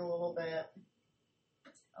one here in a little bit.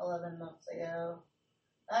 11 months ago.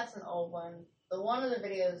 That's an old one. The one of the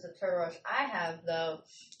videos of Turtle Rush I have, though,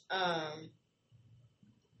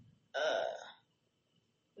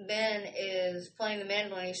 Ben is playing the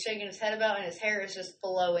mandolin. He's shaking his head about, and his hair is just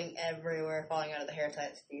flowing everywhere, falling out of the hair tie.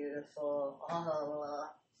 It's beautiful. Oh.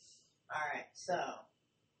 Alright, so.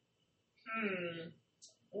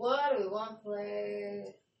 What do we want to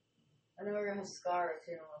play? I know we're going to have Scars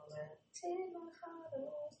here in a little bit. Take my heart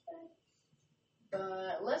away.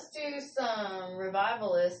 But let's do some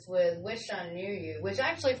Revivalist with Wish I Knew You, which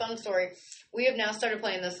actually, fun story, we have now started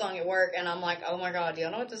playing this song at work, and I'm like, oh my God, do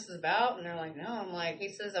y'all know what this is about? And they're like, no. I'm like, he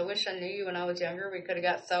says, I wish I knew you when I was younger. We could have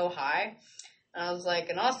got so high. And I was like,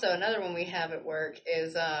 and also another one we have at work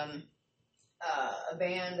is a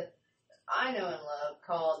band I know and love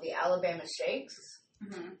called the Alabama Shakes.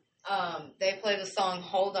 Mm-hmm. They play the song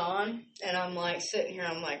Hold On, and I'm like sitting here,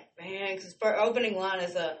 I'm like, man, because our opening line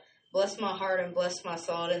is bless my heart and bless my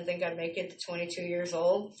soul. I didn't think I'd make it to 22 years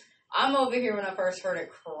old. I'm over here when I first heard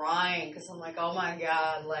it crying because I'm like, oh my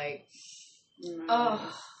God, like,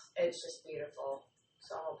 oh, It's just beautiful.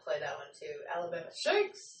 So I'm gonna play that one too. Alabama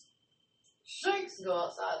Shakes. Shakes. Go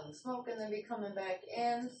outside and smoke and then be coming back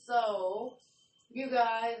in. So, you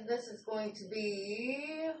guys, this is going to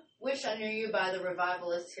be Wish I Knew You by the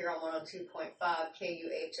Revivalists here on 102.5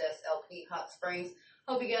 KUHSLP Hot Springs.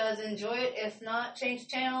 Hope you guys enjoy it. If not, change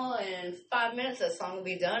channel. In 5 minutes, that song will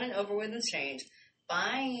be done and over with and changed.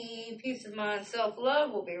 Bye. Peace of mind,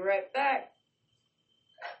 self-love. We'll be right back.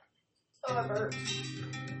 Oh, I burped.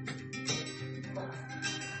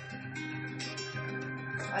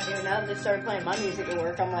 I do. Now that they started playing my music at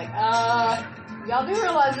work, I'm like, y'all do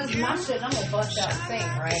realize this is my shit and I'm gonna bust out and sing,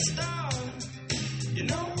 right? You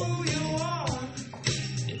know who you are.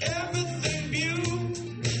 You're everything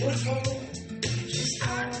beautiful. Just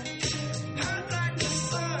hot like the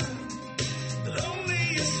sun. The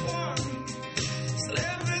loneliest one. Still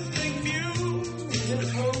everything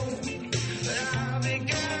beautiful. But I'll be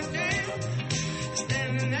goddamn.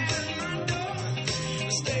 Standing at my door.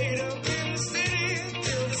 Stayed up in the city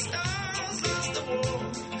till the stars lost the war.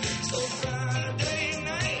 So Friday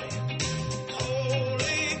night.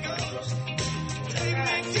 Holy Ghost.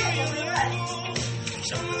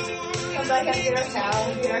 Come back and get our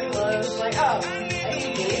towels, get our clothes. Like, oh, I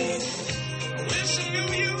need these. Wish I knew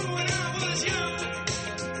you when I was young.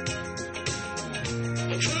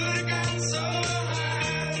 I could have gotten so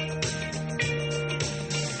high.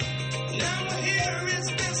 Now we're here, it's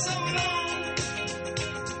been so long.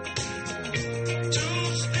 Two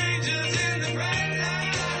strangers in the bright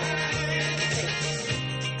light.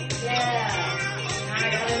 Yeah. I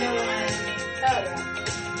got a new one. Oh, yeah.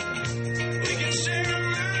 We can share a room.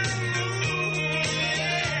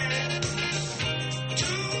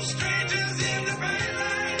 Two strangers in the bright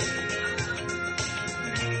light.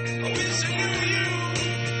 I wish I knew you.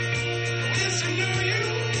 I wish I knew you.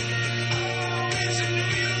 Oh, I wish I knew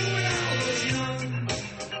you when I was young.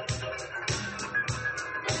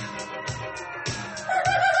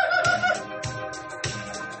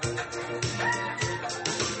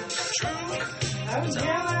 Truth,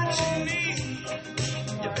 what you need.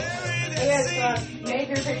 You're buried I guess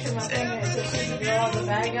major picture of my thing and it says she's the girl the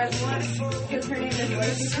bad guys want. Because her name is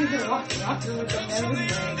Lacey. She's a rocker with a nose ring.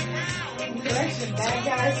 Correction, bad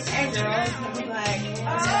guys and girls. And I'm like, ah.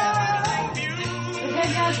 The bad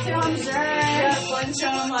guys too, I'm sure. Yeah, one show,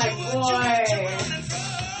 I'm like, boy.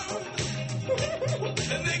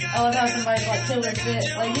 I love how somebody's like killed their shit.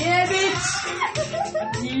 Like, yeah, bitch.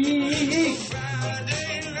 Yeah.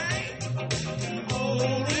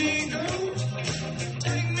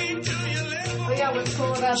 Oh yeah, what's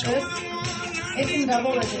cool about this? It can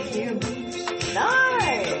double as a cube.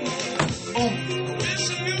 Nice! Boom.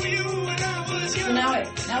 So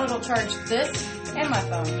now it'll charge this and my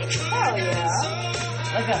phone. Hell yeah.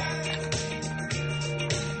 Like a...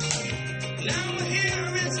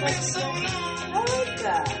 I like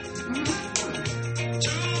that.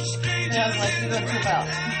 Yeah, I was like, you're going to trip out.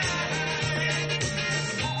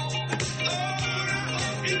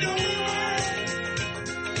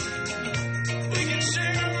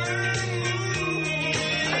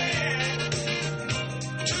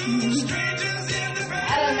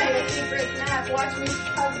 I done made a secret snap. Watch me.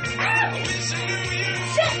 Ow!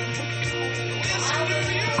 Shit!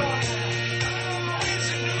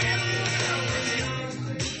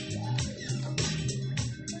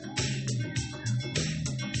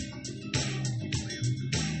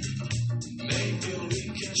 Maybe we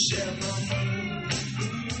can share my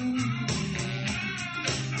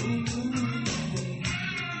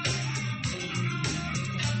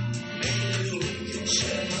Maybe we can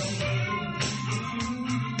share my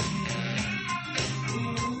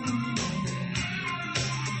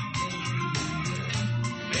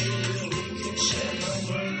Maybe we can share my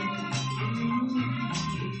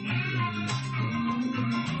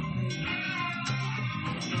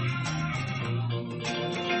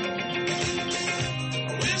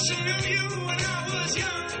I wish I knew you when I was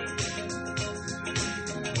young.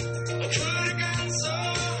 I could have gotten so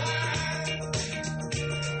high.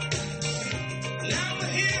 Now we're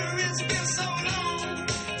here, it's been so long.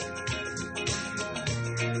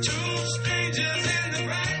 Two strangers in the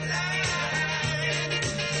bright light.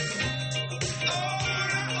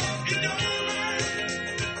 Lord, I hope you don't mind.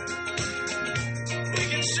 We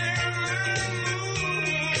can share my moon.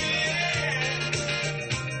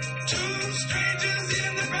 Two strangers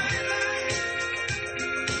in the bright light.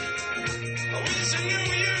 I wish I knew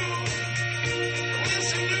you. I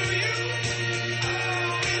wish I knew you.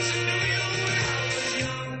 I wish I knew you when I was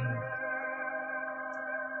young.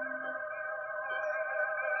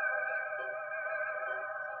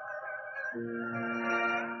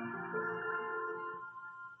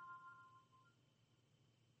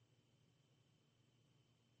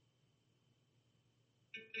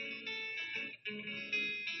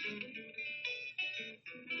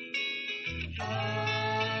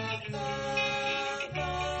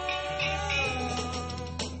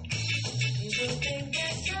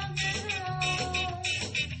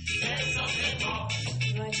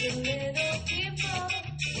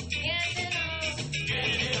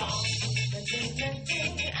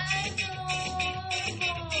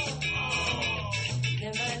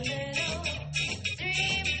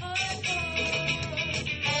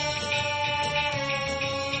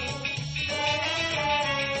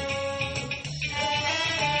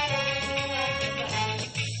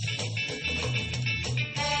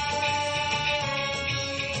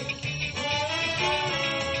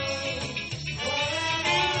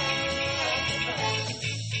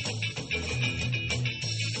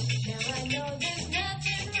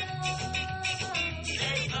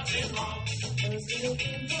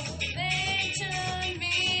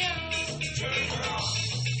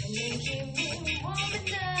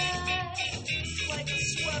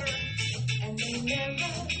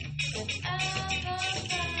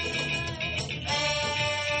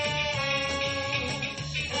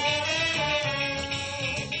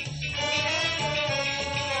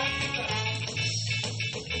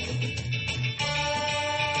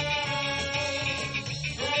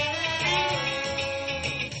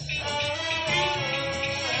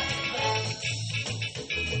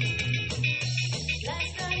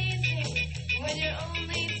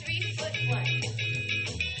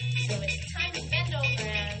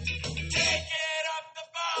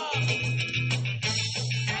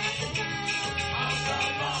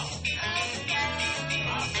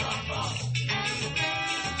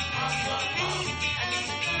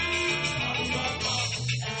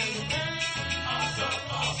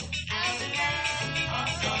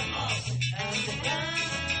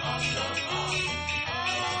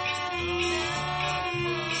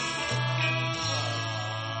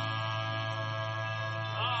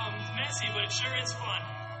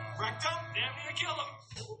 I'm gonna kill him.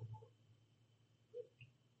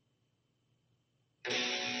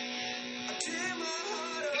 I tear my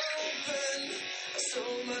heart open. I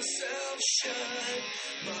sew myself shut.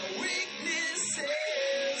 My weakness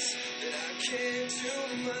is that I can't do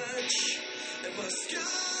much. And my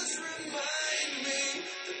scars remind me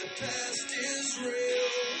that the past is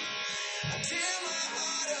real. I tear my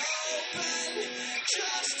heart open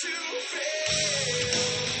just to fail.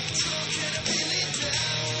 Drunk and I'm feeling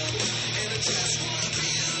down, and I just wanna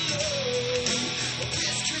be alone. Oh,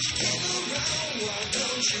 bitch, 'cause you came around, why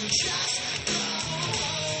don't you just go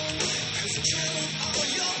home? 'Cause I'm channeling all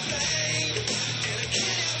your pain, and I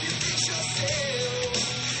can't help you fix yourself.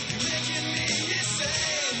 You're making me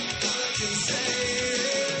insane. All I can say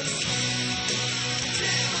is,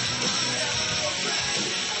 tear my heart open.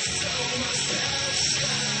 I sew myself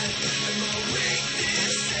shut, and my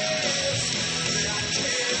weakness is that I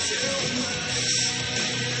can't do much.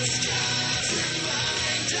 And the scars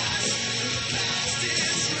remind us that the past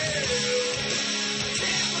is real. I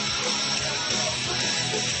tear my heart open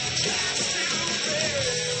just to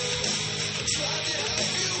feel. I tried to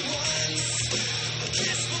help you once, a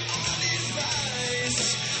kiss for all advice.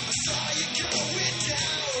 I saw you going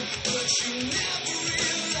down, but you never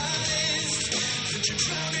realized that you're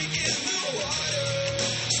drowning in the water.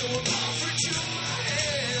 So I offered you my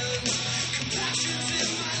hand. Compassion's in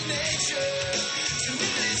my nature.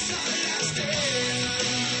 Tonight is our last stand.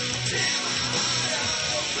 Tear my heart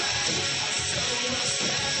open. I sew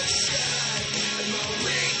myself shut, and my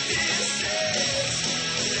weakness is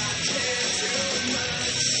that I can't do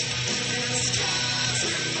much. And the scars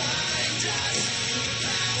remind us that the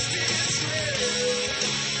past is real.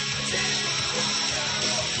 Tear my heart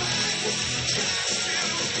open just to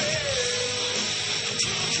feel. I'm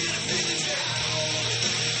drunk and I'm feeling down,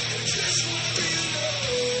 and I just wanna be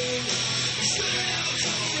alone. You should've never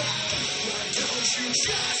come around. Why don't you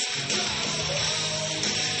just go home?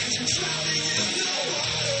 'Cause you're drowning in the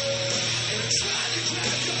water, and I tried to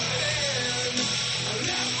grab your hand. I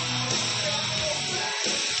left my heart open,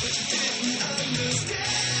 but you didn't understand.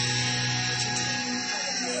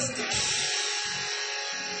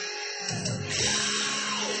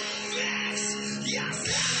 Fix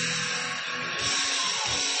yourself.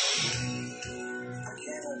 I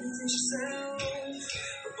can't help you fix yourself,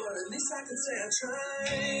 but at least I can say I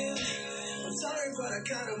tried. I'm sorry, but I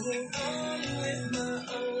gotta move on with my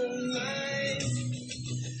own life.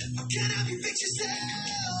 I can't help you fix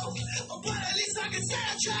yourself, but at least I can say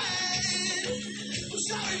I tried. I'm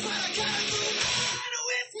sorry, but I gotta move on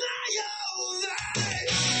with my own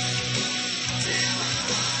life. Tear my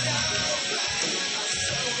heart open, I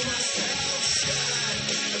sew myself shut,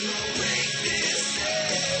 and my weakness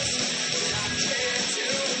is that I can't do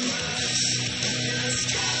much. And the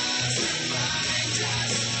scars remind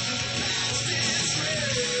us that the past is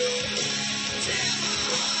real. Tear my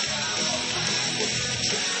heart open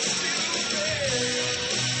just to feel.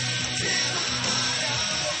 Tear my heart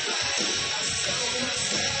open, I sew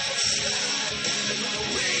myself shut, and my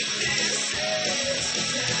weakness is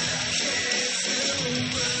that I can't do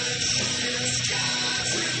much. And the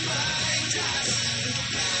scars remind us that the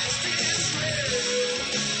past is real.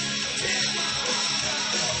 Tear my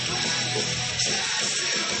heart open just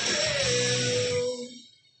to feel.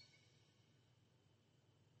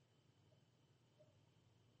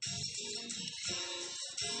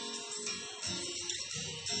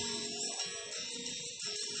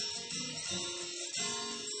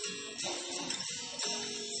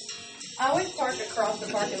 I always park across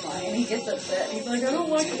the parking lot, and he gets upset. He's like, I don't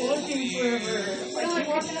like walking forever. I don't like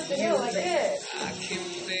walking up the hill. Like it. I can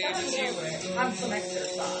play with you. Have some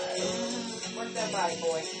exercise. Work that body,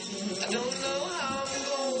 boy. I don't know how I'm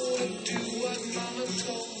going to do what Mama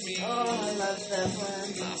told me. Oh, I love Zeppelin.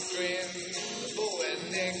 My friend, the boy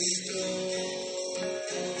next door.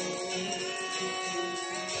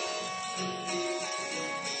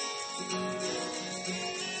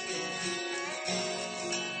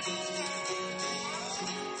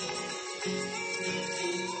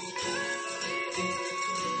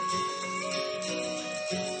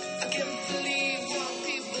 I can't believe what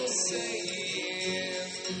people saying.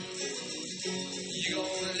 You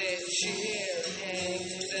gonna let your hair hang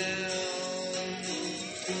down.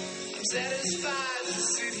 I'm satisfied to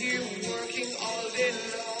sit here working all day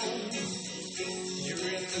long. You're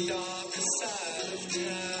in the darker side of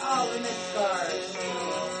town. Oh, we miss stars.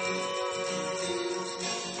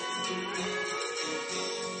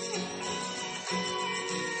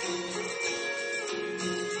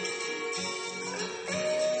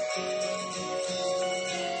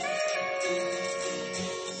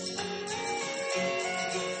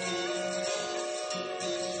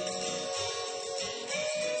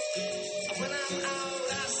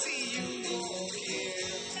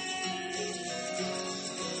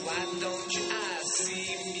 why don't your eyes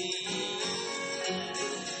see me?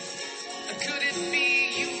 Could it be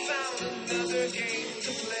you found another game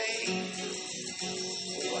to play?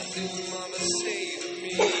 What did Mama say to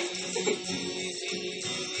me?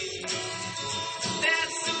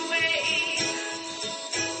 That's the way.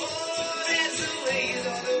 Oh, that's the way it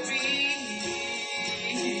ought to be.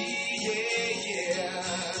 Yeah, yeah.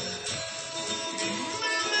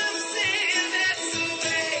 Mama said that's the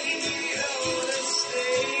way it ought to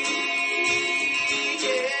stay.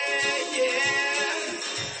 Yeah, yeah.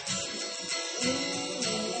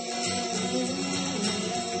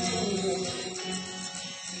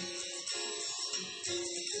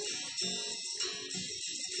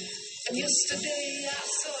 And yesterday I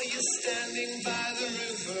saw you standing by the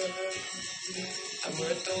river. I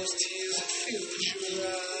heard those tears that filled your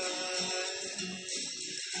eyes.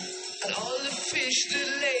 And all the fish that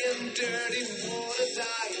lay in dirty water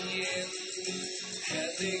dying,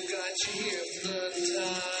 had they got you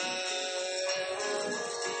hypnotized?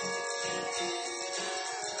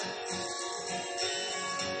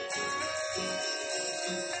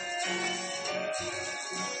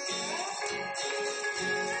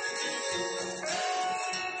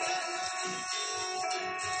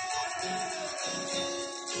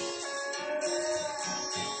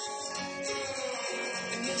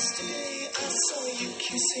 And yesterday I saw you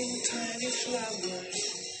kissing tiny flowers,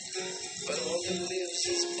 but all that lives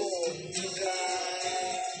is born to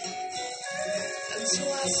die. And so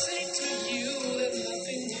I say to you that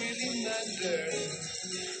nothing really matters,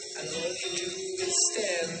 and all you do is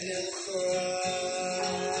stand and cry.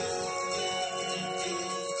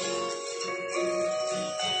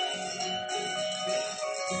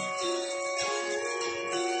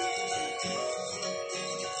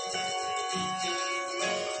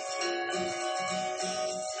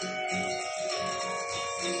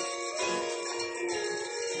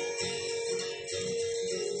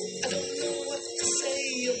 I don't know what to say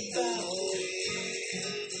about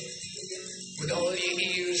it, when all your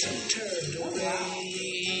ears have turned away.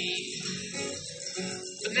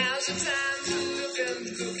 But now's the time to look and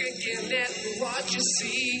look again at what you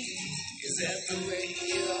see. Is that the way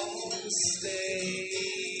it ought to stay?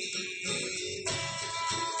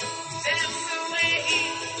 That's the way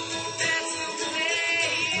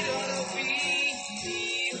it ought to be.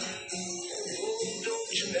 Oh, don't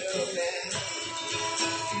you know that?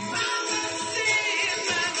 Mama said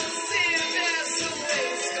that's the way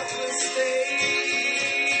it's gonna stay.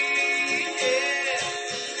 Yeah.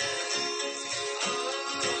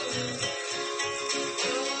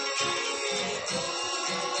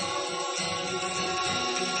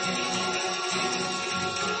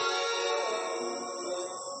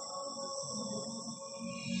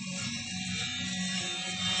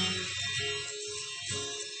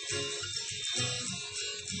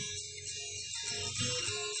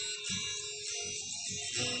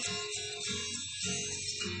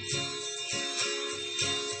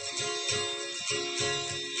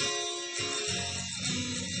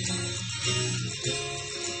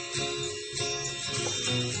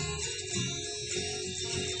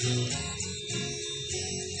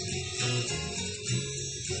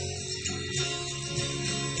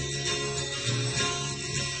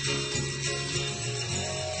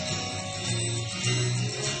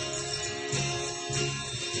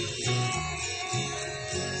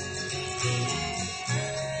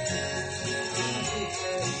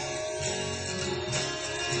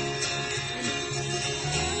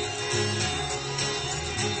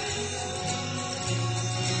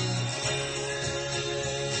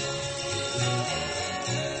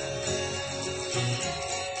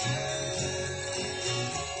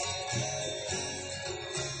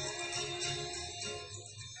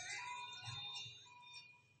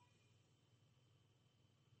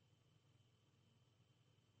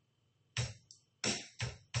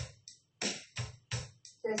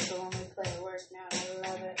 This will only play worse now. I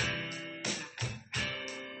love it.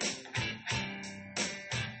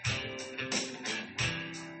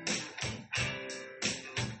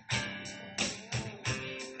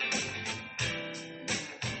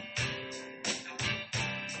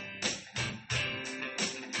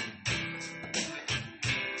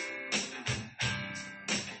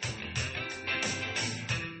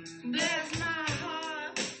 Bless my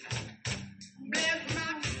heart, bless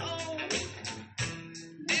my soul.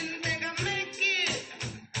 Didn't think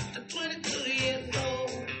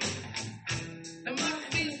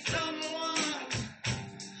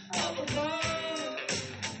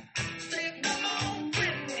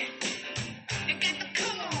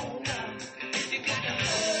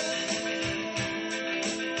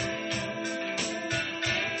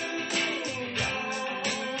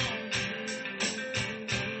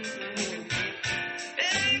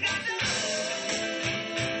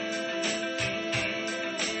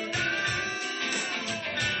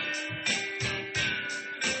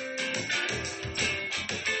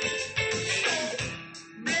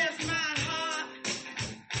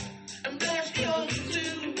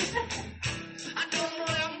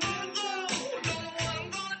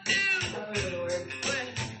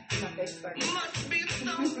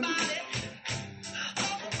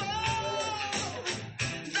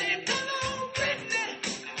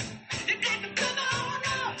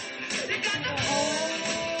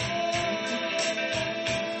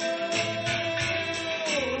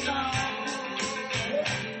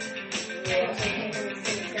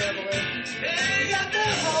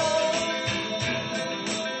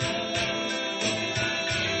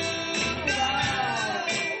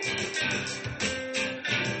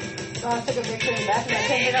I took a picture in the bathroom. I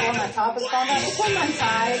couldn't get it when my top was falling down. It's on my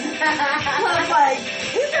side. I was like,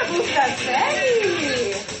 these are boots got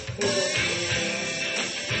saggy.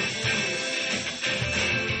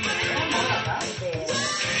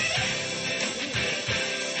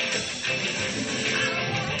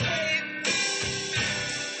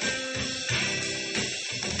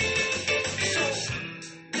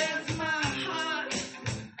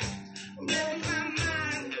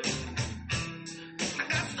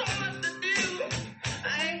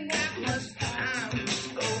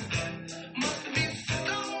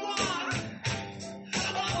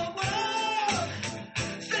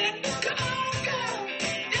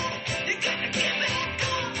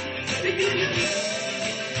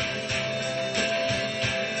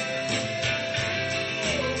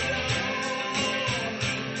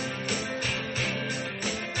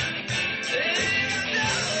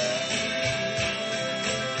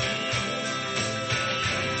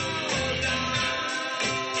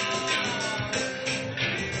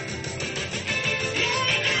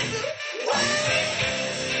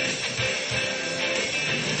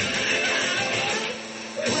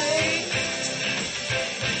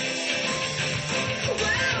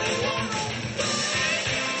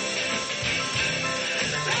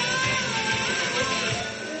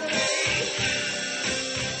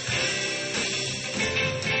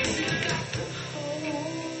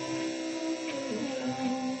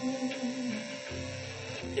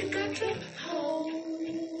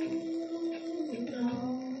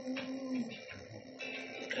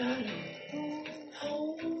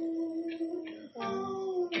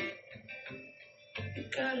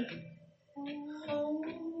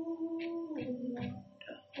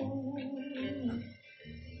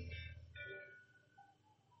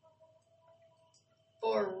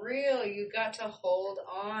 For real, you got to hold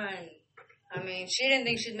on. I mean, she didn't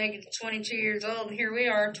think she'd make it to 22 years old, and here we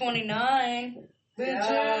are, 29.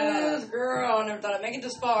 Bitches, girl, I never thought I'd make it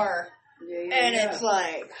this far. And it's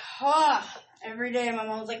like, every day my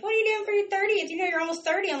mom's like, what are you doing for your 30th? You know you're almost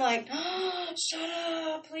 30. I'm like, shut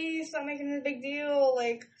up, please, stop making it a big deal.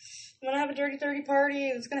 Like, I'm going to have a dirty 30 party.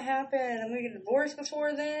 It's going to happen. I'm going to get divorced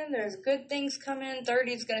before then. There's good things coming.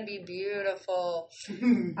 30 is going to be beautiful.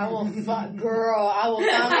 I will fuck, girl. I will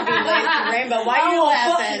finally be late for rainbow. Why are you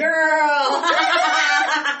laughing? Girl.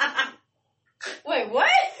 Wait, what?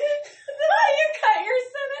 You cut your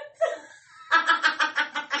sentence.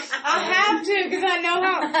 I have to because I know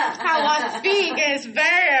how I speak and it's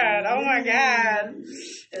bad. Oh my god.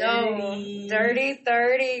 No,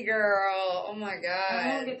 30, girl. Oh my god.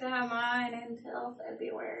 I won't get to have mine until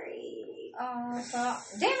February. Oh,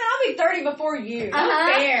 damn it! I'll be 30 before you.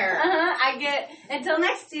 Not fair. I get until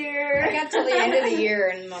next year. I got till the end of the year,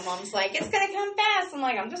 and my mom's like, "It's gonna come fast." I'm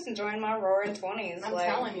like, "I'm just enjoying my roaring 20s." I'm like,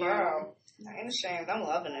 telling you, bro, I ain't ashamed. I'm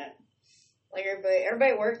loving it. Like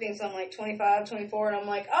everybody at work thinks I'm like 25, 24, and I'm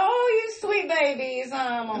like, "Oh, you sweet babies."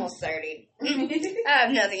 I'm almost 30. I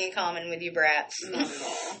have nothing in common with you brats. Not at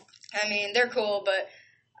all. I mean, they're cool, but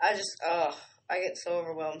I just, I get so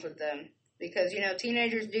overwhelmed with them. Because, you know,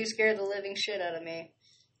 teenagers do scare the living shit out of me.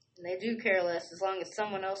 And they do care less as long as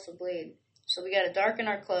someone else will bleed. So we gotta darken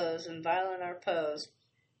our clothes and violent our pose.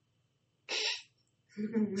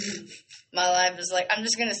 My life is like, I'm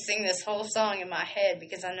just gonna sing this whole song in my head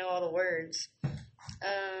because I know all the words.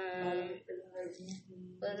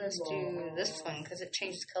 Let us do this one because it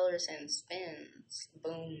changes colors and spins.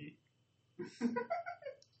 Boom.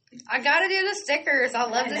 I gotta do the stickers. I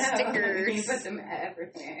love the stickers. You put them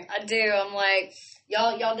everywhere. I do. I'm like,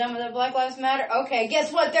 y'all done with the Black Lives Matter? Okay,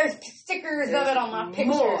 guess what? There's stickers of it on my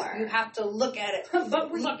pictures. More. You have to look at it.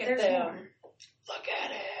 But look at there's them. more. Look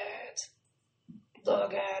at it.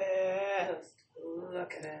 Look at it.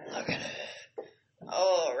 Look at it. Look at it.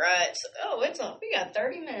 All right. So, we got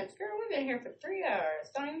 30 minutes. Girl, we've been here for 3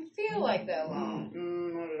 hours. Don't even feel like that long.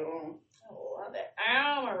 Not at all. I love it.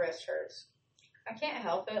 Ow, my wrist hurts. I can't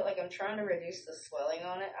help it. Like, I'm trying to reduce the swelling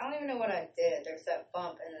on it. I don't even know what I did. There's that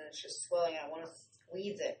bump, and then it's just swelling. I want to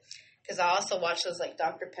squeeze it. Because I also watch those, like,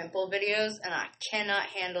 Dr. Pimple videos, and I cannot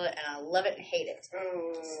handle it, and I love it and hate it.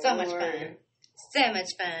 Oh, So much fun. So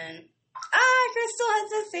much fun. Ah, Crystal has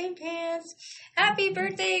the same pants. Happy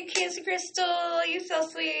birthday, Cancer Crystal. You so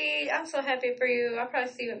sweet. I'm so happy for you. I'll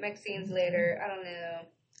probably see you at Maxine's later. I don't know.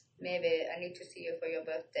 Maybe. I need to see you for your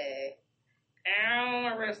birthday. Ow,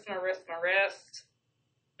 my wrist. That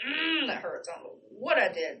hurts. I don't know what I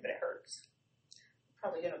did, but it hurts.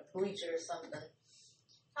 Probably gonna bleach it or something.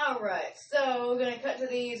 Alright, so we're gonna cut to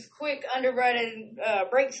these quick underwritten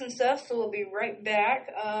breaks and stuff, so we'll be right back.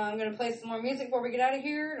 I'm gonna play some more music before we get out of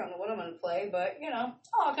here. I don't know what I'm gonna play, but you know,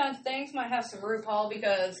 all kinds of things. Might have some RuPaul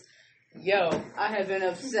because Yo, I have been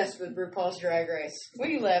obsessed with RuPaul's Drag Race. What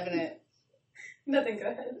are you laughing at? Nothing, go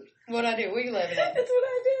ahead. What'd I do? What are you laughing at? That's what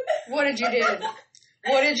I did. What did you do?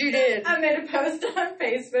 What did you do? I made a post on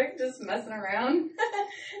Facebook just messing around.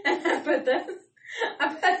 And I put this.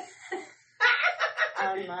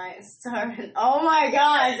 On my starving. Oh my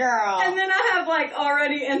god, girl. And then I have like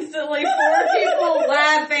already instantly 4 people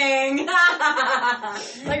laughing.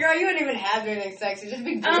 Like, girl, you wouldn't even have anything sexy. Just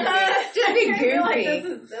be goofy. Just be I feel like goofy. this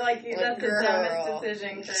is like that's girl. the dumbest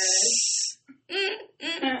decision, Chris.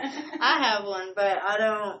 I have one, but I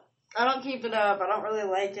don't keep it up. I don't really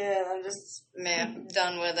like it. I'm just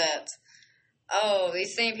done with it. Oh,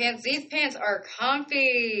 these same pants. These pants are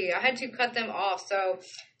comfy. I had to cut them off. So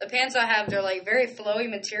the pants I have, they're like very flowy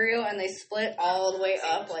material and they split all the way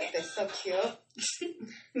up. Like, they're so cute.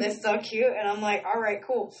 They're so cute. And I'm like, all right,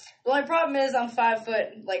 cool. The only problem is I'm 5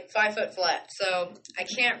 foot flat. So I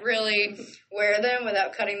can't really wear them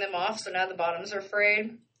without cutting them off. So now the bottoms are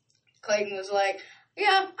frayed. Clayton was like,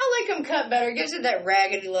 yeah, I like them cut better. It gives it that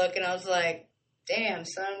raggedy look. And I was like, damn,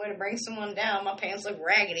 son, way to bring someone down. My pants look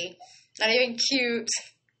raggedy. Not even cute.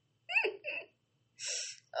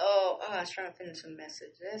 Oh, I was trying to finish a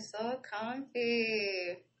message. They're so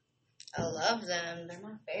comfy. I love them. They're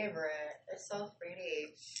my favorite. They're so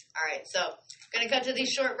pretty. Alright, so gonna cut to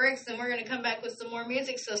these short breaks and we're gonna come back with some more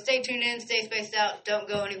music. So stay tuned in, stay spaced out, don't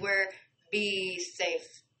go anywhere. Be safe.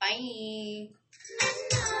 Bye.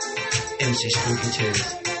 MC Spooky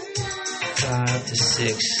Tooth. 5 to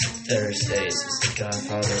 6 Thursdays. It's the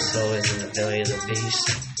Godfather Soul is in the belly of the beast.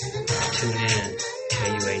 Tune in.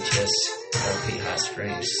 KUHS LP Hot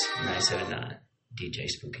Springs 979. DJ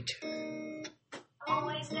Spooky Tooth.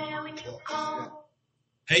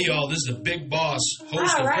 Hey y'all, this is the Big Boss,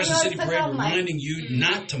 host of Crescent City Parade, reminding you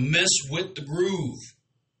not to mess with the groove.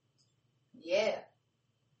 Yeah.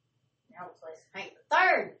 Now let's play Hank the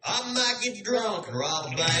Third. I might get drunk and rob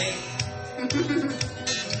a bank.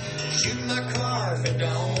 Shoot my car if it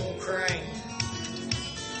don't crank.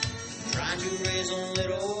 Trying to raise a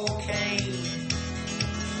little cane.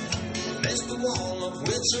 Mess the wall up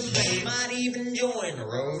with some pain. Might even join the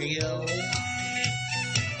rodeo.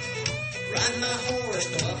 Ride my horse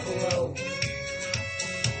to Buffalo.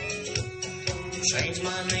 Change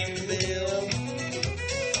my name to Bill.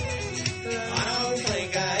 I don't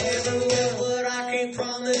think I ever will, but I can't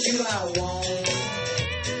promise you I won't.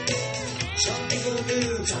 Some people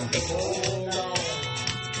do, some people don't.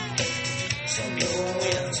 Some people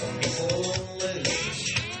win, some people lose.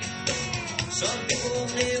 Some people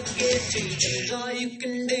never get to choose. All you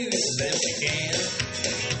can do is the best you can.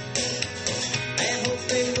 And hope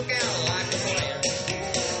they work out like a plan.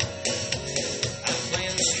 I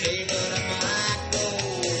plan to stay, but I might go.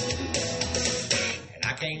 And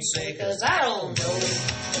I can't say 'cause I don't know.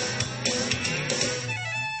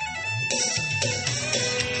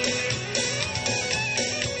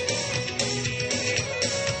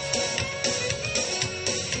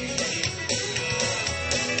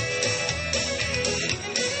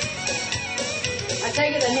 I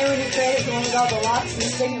take it that he already created the one with all the locks and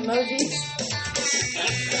sting emojis.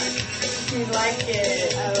 You like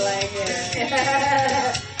it. I like it.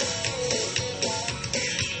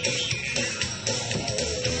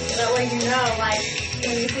 That way you know, like,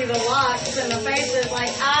 when you see the locks and the faces,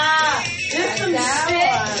 like, there's some shit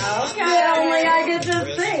that only I get to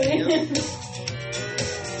see.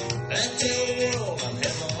 I tell the world I'm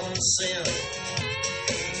heading on sin.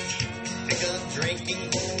 Pick up drinking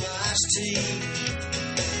cold iced tea.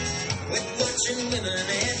 Quit watching women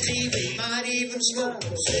and TV. Might even smoke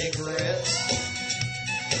cigarettes.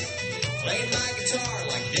 Play my guitar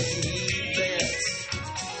like Dickie Betts.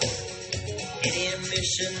 Get in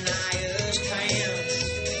Missionaries pants.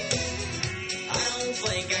 I don't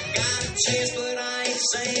think I got a chance, but I ain't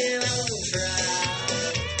saying I won't try.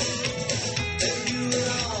 Do it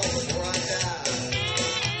all before I die.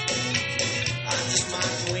 I just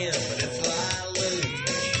might win, but if I lose,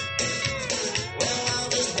 well, I'll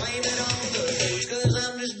just blame it on the booze, 'cause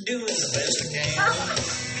I'm just doing the best I can.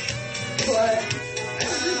 What?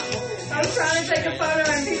 I was trying to take a photo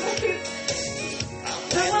and people keep...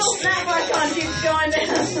 The little snack icon keeps going down.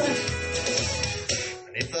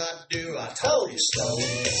 And if I do, I told you so.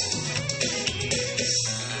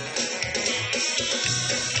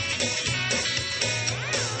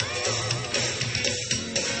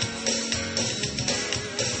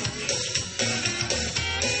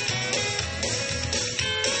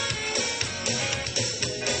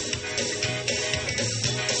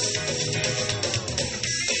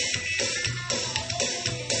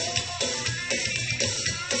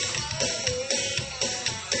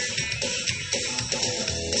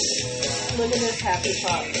 Look at this happy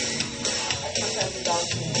pop.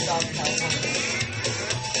 dogs in South California.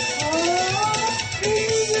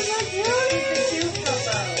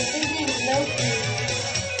 His name is Loki.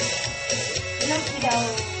 Loki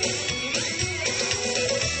dog.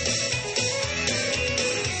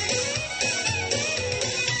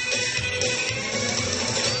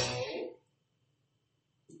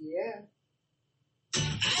 Yeah.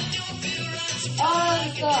 Oh,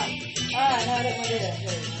 the song. Alright, now I don't want to do that.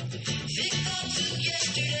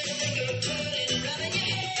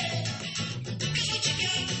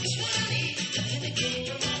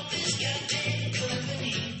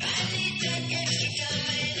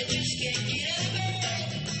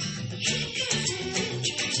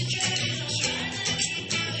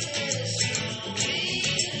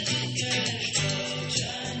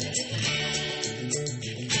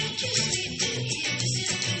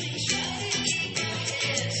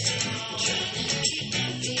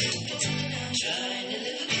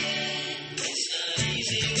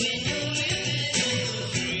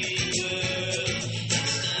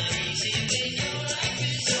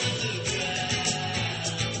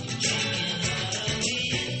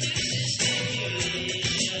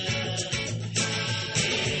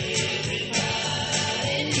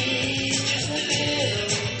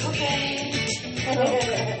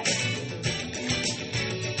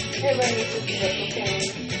 Everybody needs to be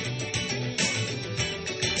okay.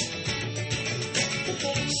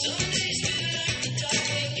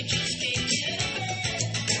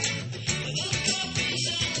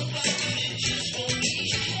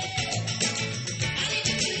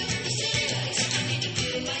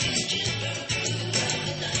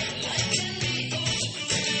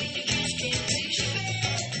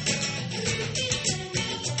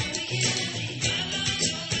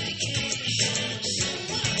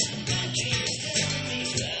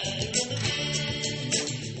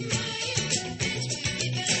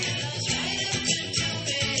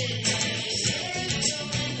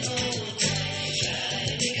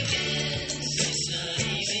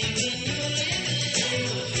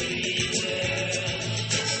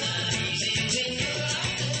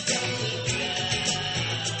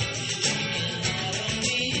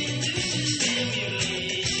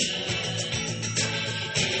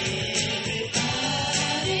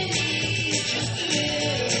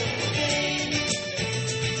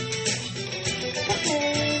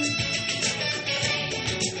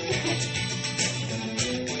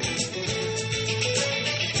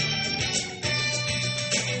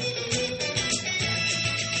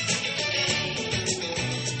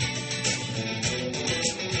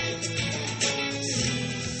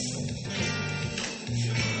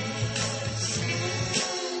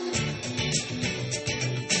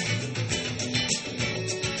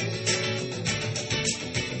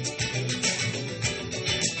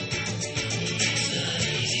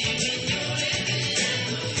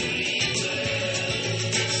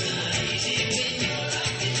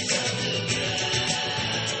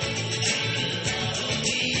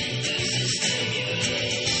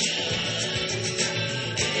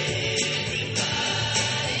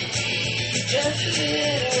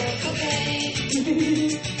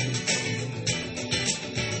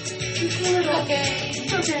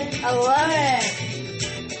 Okay. I love it.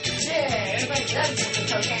 Yeah, everybody does this with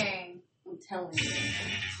cocaine. I'm telling you.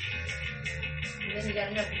 And then you got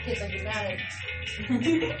enough to kiss like you got it.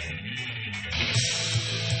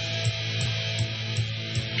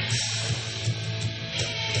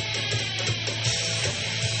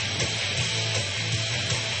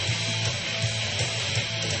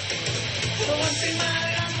 But one thing I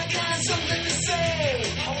got something to say.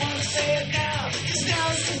 I want to say it now, 'cause now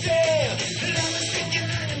is the day that I was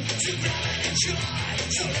beginning to grow and enjoy.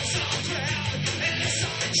 So let's all proud and let's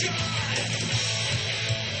all enjoy.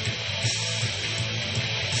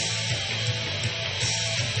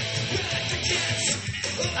 Well, if the kids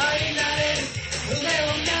are united, they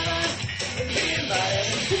will never be invited.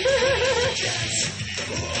 The kids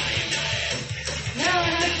are united, Now I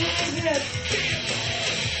have to exist.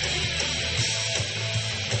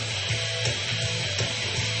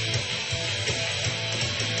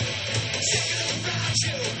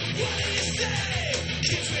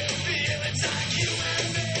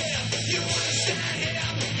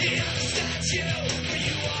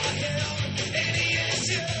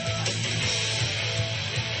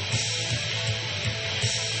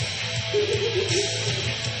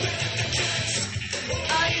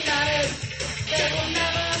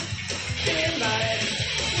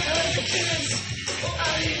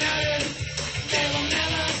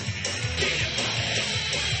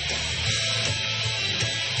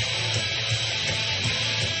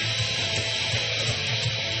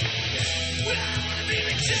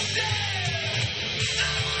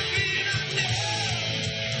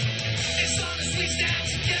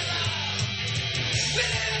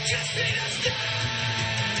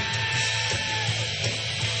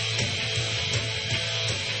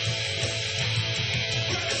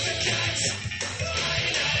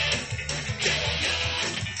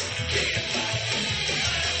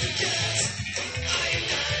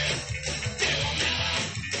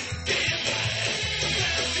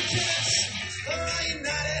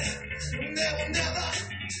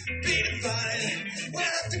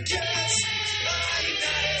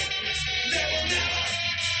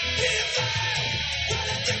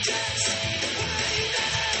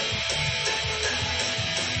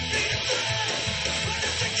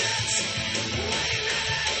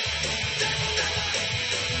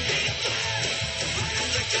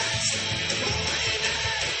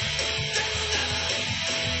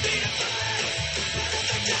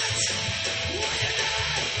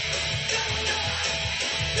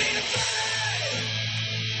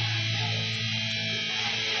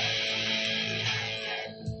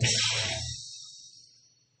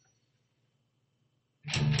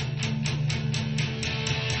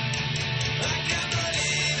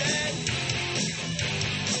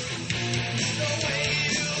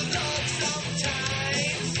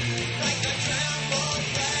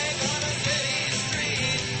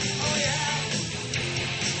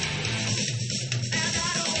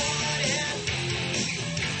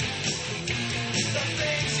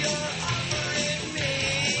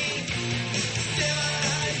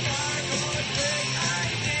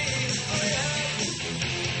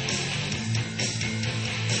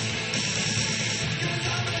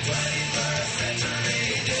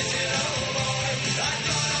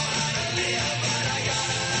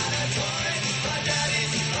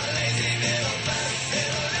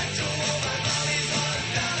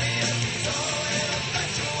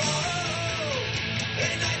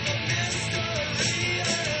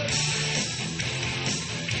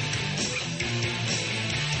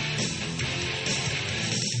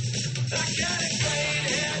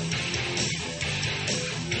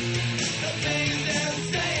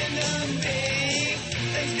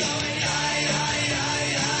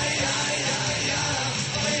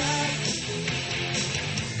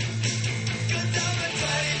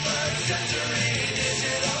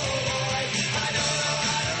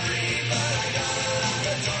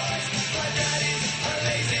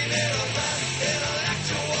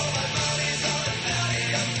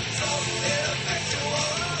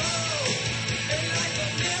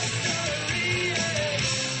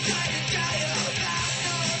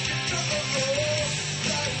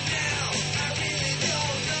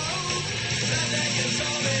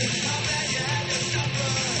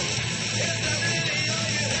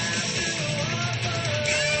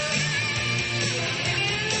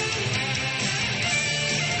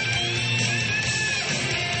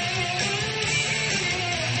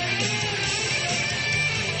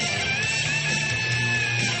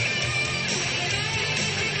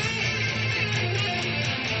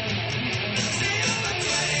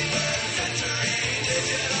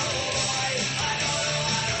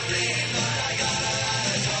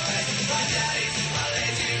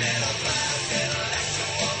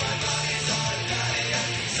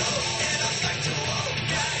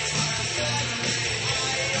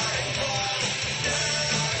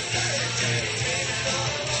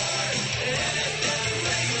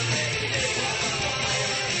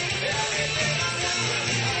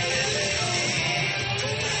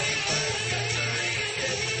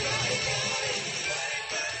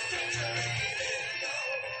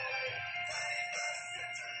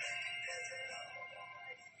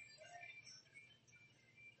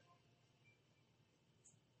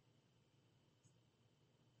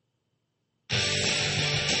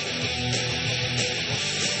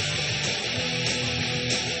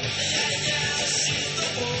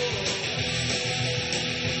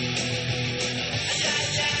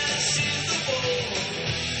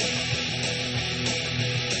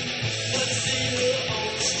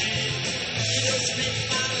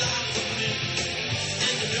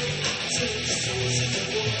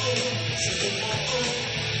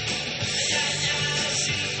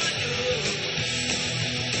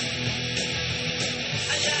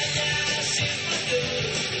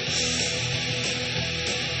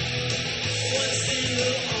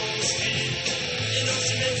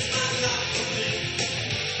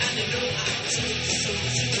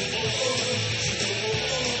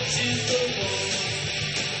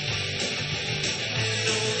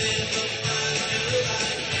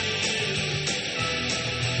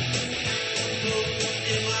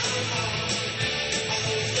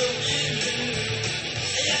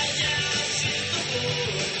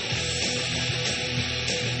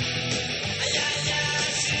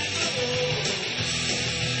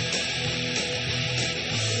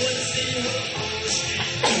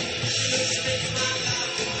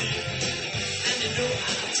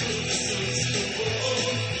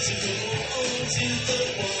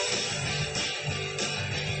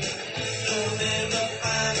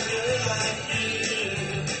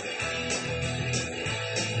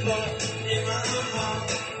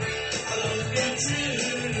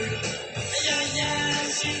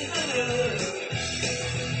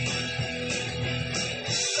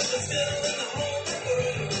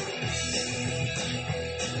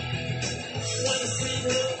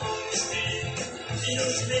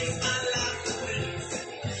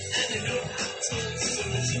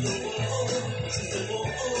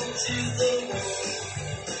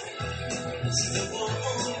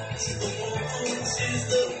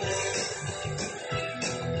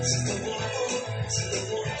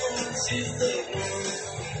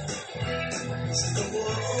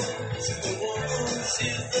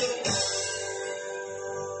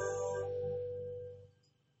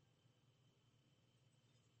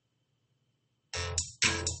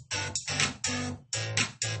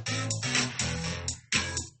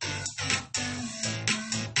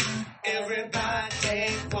 Everybody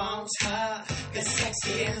wants her, the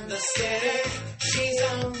sexy in the city. She's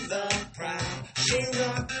on the prowl, she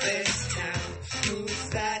rocked this town. Who's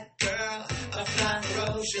that girl? A flat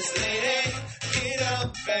ferocious lady. Get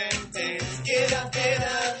up and dance, get up,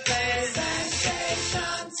 dance.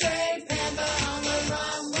 Shantae, panther on the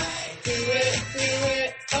runway. Do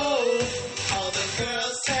it, oh. All the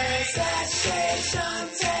girls say,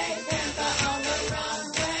 Shantae, panther on the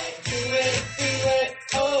runway. Do it,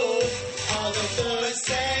 oh. All the boys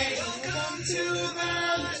say, welcome to the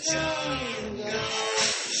jungle.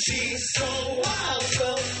 She's so wild, so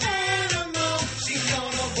animal. She's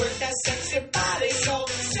gonna work that sexy body, so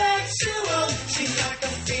sexual. She's like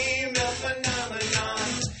a female phenomenon.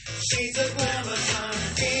 She's a glamazon,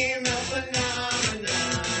 female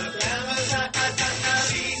phenomenon. Glamazon,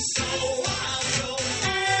 she's so wild, so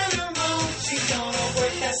animal. She's gonna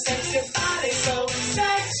work that sexy body, so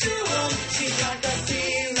sexual. She's like a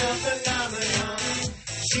female phenomenon.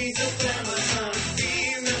 She's a glamazon,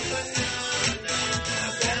 female phenomenon.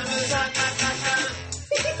 Glamazon,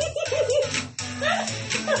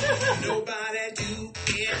 nobody do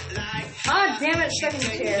it like Oh, damn it, second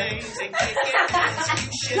chair.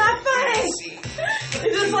 Not funny.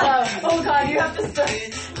 It's just like, oh god, you have to start.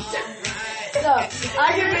 So,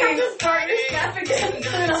 I can You have to start your snap again,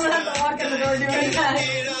 and I'm gonna have to walk in the door doing that.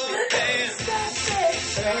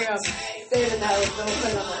 Okay, here goes. Stay in the nose. Don't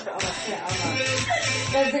put it on my yeah, I'm not.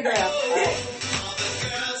 There's the girl. Alright.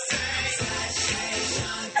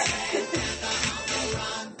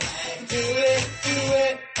 do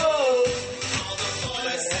it, oh.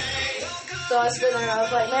 So I stood there and I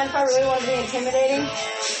was like, man, if I really want to be intimidating,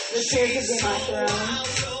 this here could be my throne.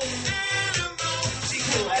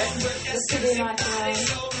 This could be my throne.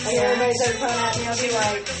 Like everybody started coming at me, I'll be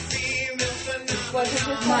like, what is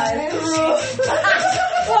this my throne?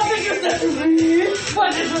 What did you say to me? What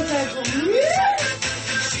did you say to me?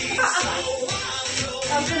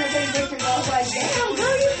 I was gonna take pictures, I was like, damn,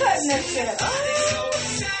 girl, you cutting this shit. Oh.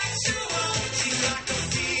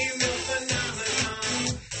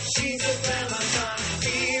 She's a glamazon,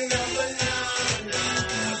 female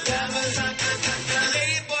phenomenon. Glamazon,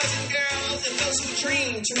 lady, boys and girls, and those who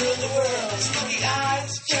dream to rule the world. Smoky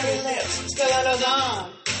eyes, cherry lips, stilettos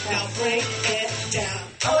on. Now break it down.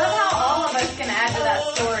 I love how all of us can add to that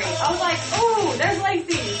story. I was like, ooh, there's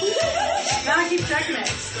Lacey. Now I keep checking it.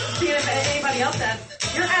 See if anybody else has.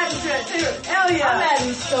 You're adding to it too. Hell yeah. I'm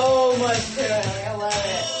adding so much to it. I love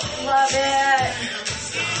it. Love it.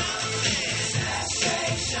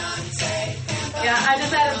 Yeah, I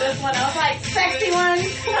just added this one. I was like, sexy one.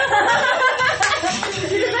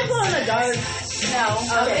 Did it glow in the dark? No,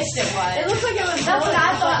 I Okay. wished it was. It looks like it was. That's what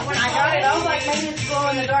I thought when I got it. I was like, maybe it's glow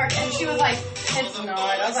in the dark. And she was like, it's not.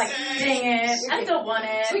 I was like, dang it. I still want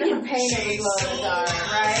it. We can paint it with glow in the dark,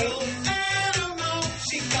 Right?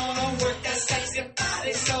 She's gonna work that sexy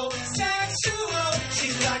body so sexual.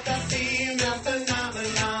 She's like a female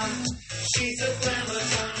phenomenon. She's a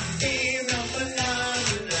glamazon, female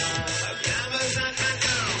phenomenon. A glamazon,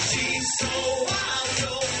 she's so wild,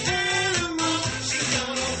 so animal. She's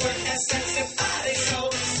gonna work that sexy body so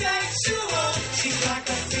sexual. She's like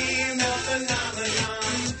a female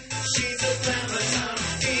phenomenon. She's a glamazon,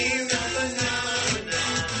 female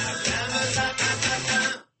phenomenon. A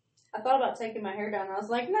glamazon. I thought about taking my hair down. I was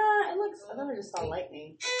like, nah, it looks. I thought I just saw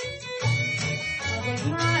lightning. I was like,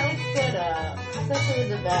 nah, it looks good. Especially with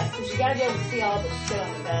the back, because you gotta be able to see all the shit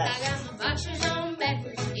on the back. I got my boxers on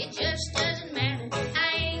backwards, it just doesn't matter.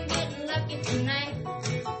 I ain't getting lucky tonight.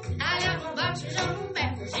 I got my boxers on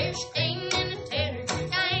backwards, they're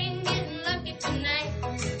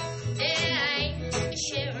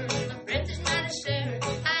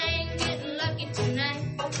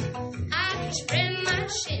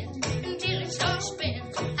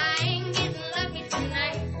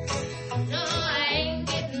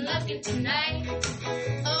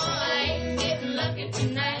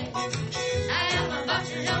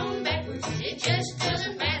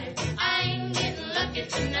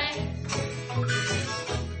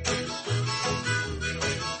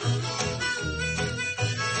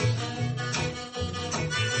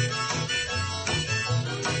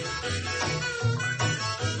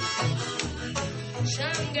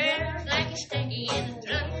Some girls like you stanky and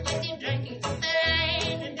drunk with your drinking, but I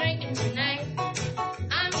ain't a drinking tonight.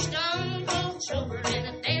 I'm stone cold sober and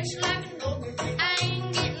I dance like an ogre. I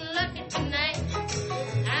ain't getting lucky tonight.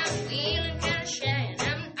 I'm feeling kinda shy and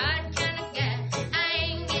I'm an odd kind of guy. I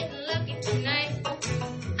ain't getting lucky tonight.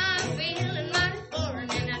 I'm feeling mighty boring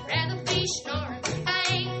and I'd rather be snoring. I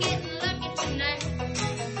ain't getting lucky tonight.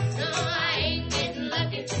 No, I ain't getting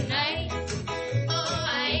lucky tonight. Oh,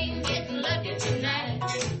 I ain't getting lucky tonight.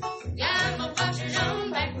 Got my boxers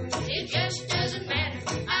on backwards, it just doesn't matter.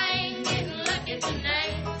 I ain't getting lucky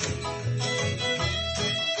tonight.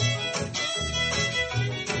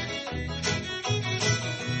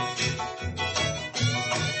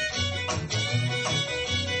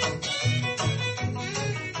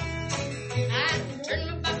 I can turn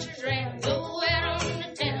my boxers around, go out on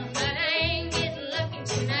the town, but I ain't getting lucky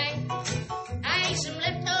tonight. I ate some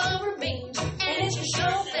leftover beans, and it's a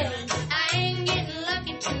sure thing. I ain't getting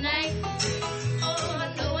lucky tonight. Oh,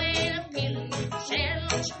 I know I ain't appealing,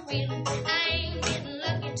 sad lonesome feeling. I ain't getting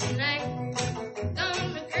lucky tonight.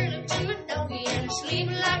 Gonna curl up to my doggy and sleep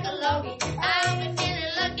like a loggy. I'll be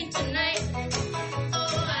getting lucky tonight.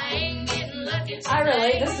 Oh, I ain't getting lucky tonight. I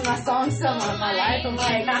relate this to my song so much in my life. I'm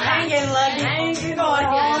like, I ain't getting lucky. I ain't getting going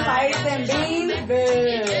home, ice and beans, It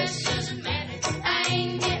boo. just doesn't matter. I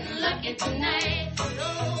ain't getting lucky tonight.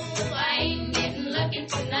 No, I ain't getting lucky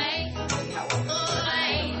tonight. Oh, I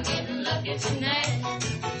ain't getting lucky tonight.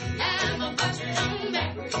 Now my boxers on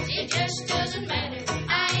backwards. It just doesn't matter.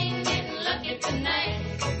 I ain't getting lucky tonight.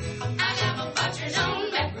 I got my boxers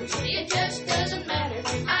on backwards. It just doesn't matter.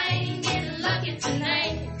 I ain't getting lucky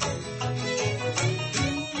tonight.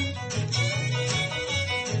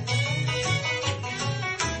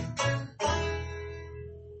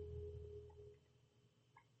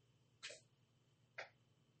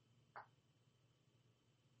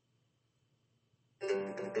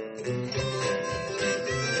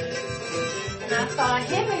 And I saw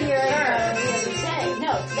him a year ago the other day.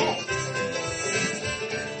 No, today.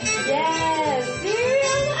 Yes,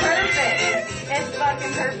 seriously? Perfect. It's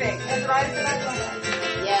fucking perfect. It's right at the back of my head.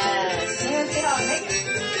 Yes. You know, I'll make it.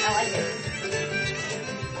 I like it.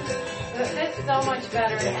 It fits so much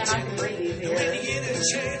better, and I can breathe easier.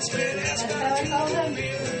 That's how I call them. The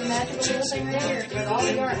magical little thing right here with all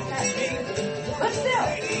the yarn attached to it. But still.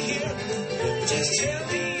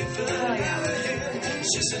 Oh, yeah. And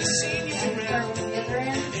start with the other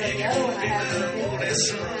end. But the other one I have for the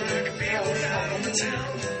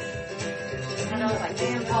And I was like,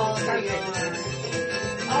 damn, all the yarn.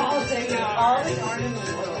 All the yarn in the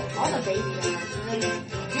world. All the baby yarn. And then,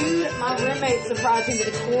 dude, my roommate surprised me with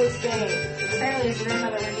the coolest thing. Apparently his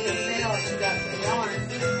grandmother went to a sale and she got some yarn.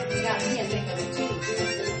 And he got me a thing of it too.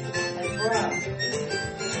 Like, bro.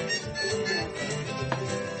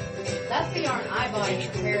 That's the yarn I bought in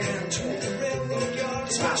comparison to it.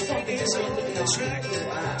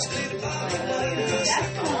 Wow. That's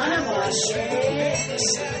the one I bought.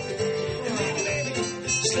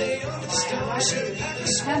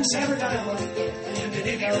 I'm never gonna look it.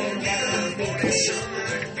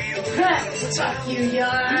 Fuck you,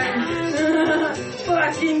 yarn.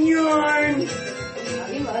 Fucking yarn.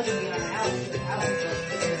 He loves me on our house. I was just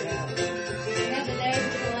figure it out. The other day,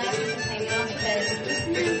 we were laughing and hanging out because,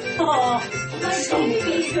 oh, my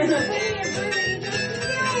baby.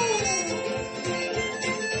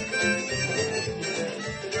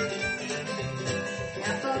 I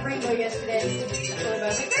saw Rainbow yesterday. I told him, I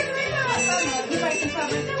was like, there's a rainbow outside. He's like,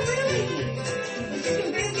 no, really?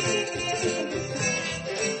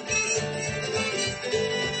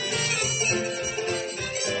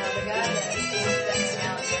 Now the guy that's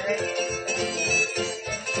now Eric.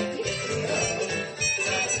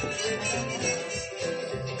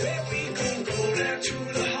 We could go down to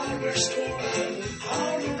the hardware store,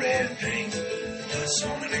 all the red paint. So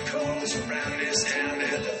many calls around this town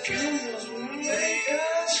that the funerals will make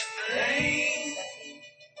us faint.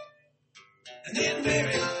 And then,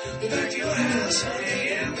 baby, back to your house, honey,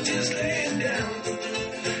 yeah, we're just laying down.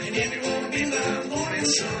 And if you wanna be my morning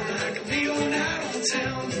sun, I can be your night on the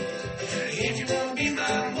town. If you wanna be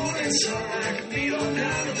my morning sun, I can be your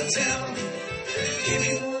night on the town. If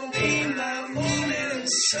you wanna be my morning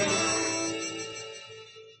sun,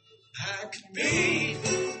 I could be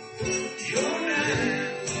your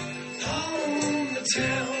night on the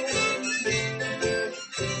town.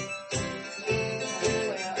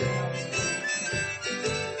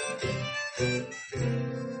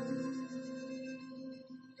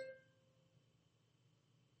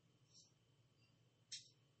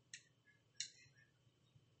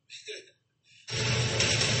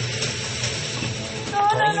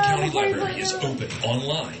 Garland County Library is open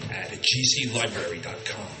online at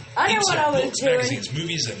GCLibrary.com. I know what I was books, doing. magazines,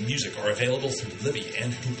 movies, and music are available through Libby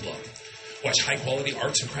and Hoopla. Watch high-quality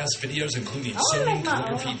arts and crafts videos, including sewing,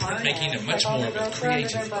 calligraphy, printmaking, and much more with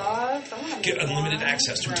creative. Get unlimited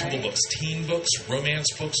access to Tumble books, teen books, romance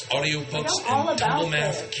books, audio books, and Tumble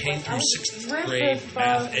Math K through 6th grade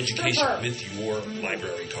math education with your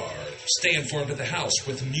library card. Stay informed at the house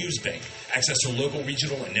with Newsbank, access to local,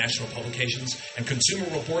 regional, and national publications, and consumer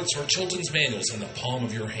reports or children's manuals in the palm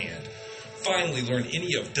of your hand. Finally, learn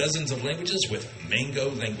any of dozens of languages with Mango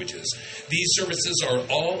Languages. These services are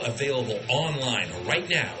all available online right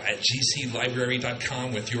now at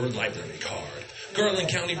gclibrary.com with your library card. Garland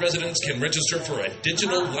County residents can register for a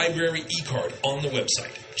digital library e-card on the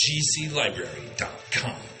website,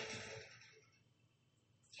 gclibrary.com.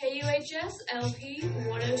 KUHS LP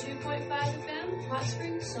 102.5 FM, Hot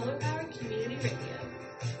Springs Solar Power Community Radio.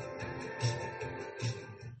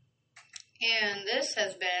 And this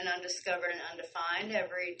has been Undiscovered and Undefined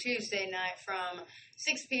every Tuesday night from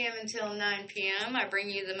 6 p.m. until 9 p.m. I bring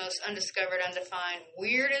you the most undiscovered, undefined,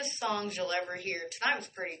 weirdest songs you'll ever hear. Tonight was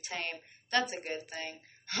pretty tame. That's a good thing.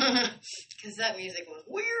 Because that music was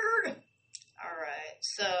weird. Alright,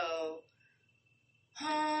 so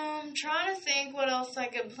I'm trying to think what else I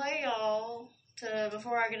could play y'all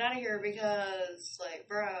before I get out of here because, like,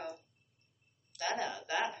 bro, that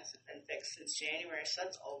hasn't been fixed since January, so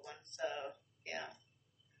that's an old one, so, yeah.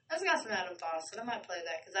 That's got some Adam Fawcett. I might play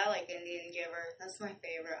that, because I like Indian Giver. That's my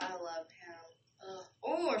favorite. I love him.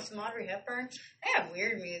 Oh, or some Audrey Hepburn. They have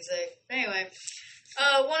weird music. Anyway,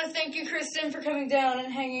 want to thank you, Kristen, for coming down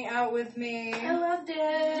and hanging out with me. I loved it.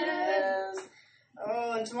 Yes.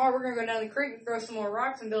 Oh, and tomorrow we're going to go down the creek and throw some more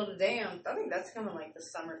rocks and build a dam. I think that's coming like the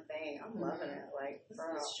summer thing. I'm loving it. Like,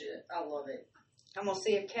 bro. This shit. I love it. I'm going to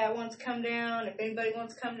see if Kat wants to come down. If anybody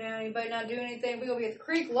wants to come down, anybody not doing anything, we're going to be at the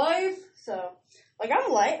creek live. So, like,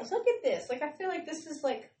 I'm like, look at this. Like, I feel like this is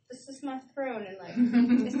my throne. And, like,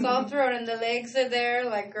 it's all throne. And the legs are there.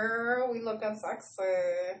 Like, girl, we look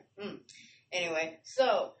sexy. Anyway,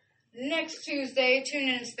 so, next Tuesday, tune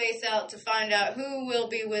in and space out to find out who will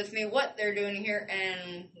be with me, what they're doing here,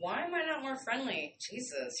 and why am I not more friendly?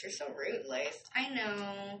 Jesus, you're so rude, Lace. I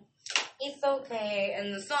know. It's okay.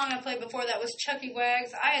 And the song I played before that was Chucky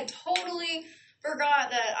Wags. I had totally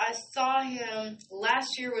forgot that I saw him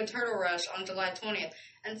last year with Turtle Rush on July 20th.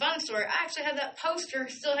 And fun story, I actually have that poster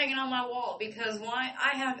still hanging on my wall because why?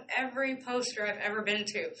 I have every poster I've ever been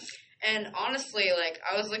to. And honestly, like,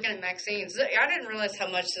 I was looking at Maxine's. I didn't realize how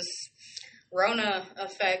much this Rona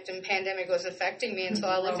effect and pandemic was affecting me until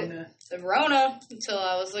I looked at the Rona, until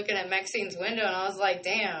I was looking at Maxine's window, and I was like,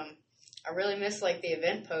 damn, I really miss, like, the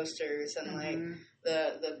event posters and, like,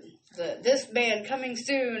 the this band coming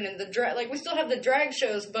soon and the drag. Like, we still have the drag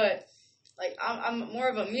shows, but, like, I'm more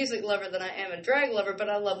of a music lover than I am a drag lover, but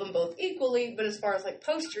I love them both equally. But as far as, like,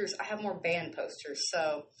 posters, I have more band posters,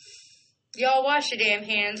 so y'all wash your damn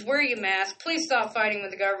hands, wear your mask, please stop fighting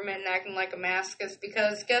with the government and acting like a masochist,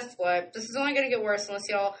 because guess what? This is only going to get worse unless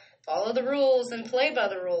y'all follow the rules and play by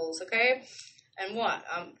the rules, okay? And what?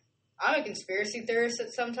 I'm a conspiracy theorist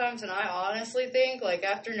at sometimes, and I honestly think, like,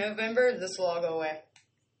 after November, this will all go away.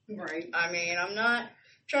 Right. I mean, I'm not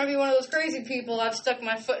trying to be one of those crazy people. I've stuck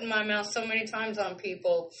my foot in my mouth so many times on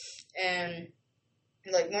people, and,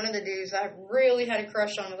 like, one of the dudes I really had a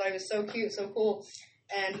crush on, I thought he was so cute, so cool.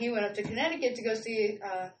 And he went up to Connecticut to go see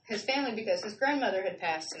his family because his grandmother had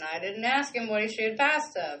passed, and I didn't ask him what she had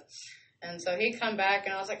passed of. And so he come back,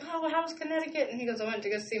 and I was like, oh, well, how was Connecticut? And he goes, I went to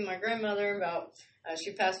go see my grandmother about,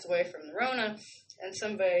 she passed away from the Rona, and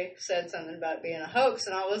somebody said something about it being a hoax,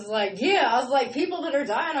 and I was like, yeah, people that are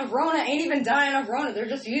dying of Rona ain't even dying of Rona, they're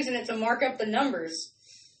just using it to mark up the numbers.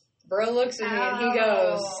 Bro looks at me, and he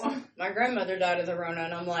goes, my grandmother died of the Rona,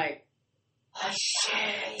 and I'm like, oh,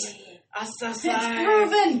 shit. It's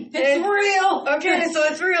proven. It's real. Okay, so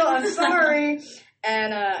it's real. I'm sorry.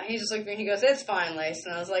 And he just looked at me and he goes, it's fine, Lace.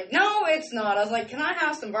 And I was like, no, it's not. I was like, can I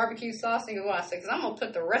have some barbecue sauce? And he goes, why? I said, because I'm going to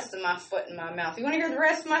put the rest of my foot in my mouth. You want to hear the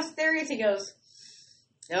rest of my theories? He goes,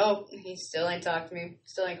 nope. He still ain't talked to me.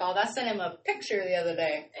 Still ain't called. I sent him a picture the other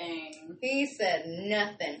day. Dang. He said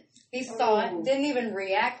nothing. He saw it, didn't even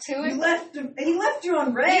react to it. He left you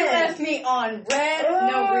on red. He left me on red,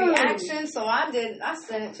 no reaction, so I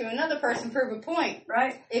sent it to another person, prove a point.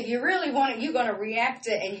 Right. If you really want it, you're going to react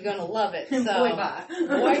to it, and you're going to love it. So, boy, bye.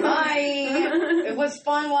 Boy, bye. It was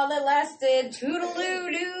fun while it lasted. Toodaloo,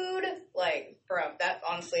 dude. Like, bro, that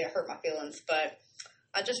honestly, it hurt my feelings, but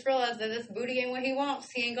I just realized that this booty ain't what he wants.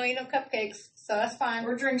 He ain't going to eat no cupcakes, so that's fine.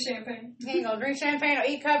 Or drink champagne. He ain't going to drink champagne or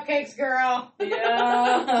eat cupcakes, girl.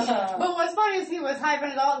 Yeah. But what's funny is he was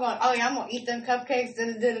hyping it all, going, oh, yeah, I'm going to eat them cupcakes,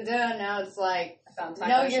 da-da-da-da-da. Now it's like, Found No,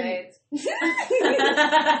 typo you're- shades.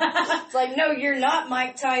 It's like, no, you're not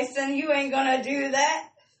Mike Tyson. You ain't gonna do that.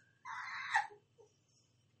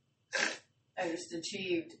 I just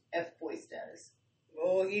achieved F-boy status.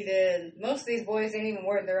 Oh, he did. Most of these boys ain't even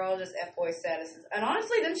worth. They're all just F-boy statuses. And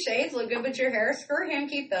honestly, them shades look good, but your hair, screw him,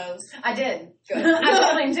 keep those. I did. Good. I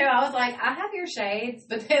told him too. I was like, I have your shades,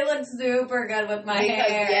 but they look super good with my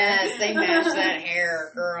Because, hair. yes, they match that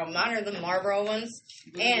hair, girl. Mine are the Marlboro ones.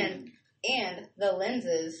 And the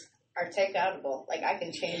lenses are take-outable. Like, I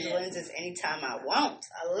can change lenses anytime I want.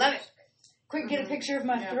 I love it. Quick, get a picture of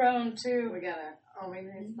my throne, too. We gotta, we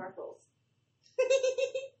need sparkles.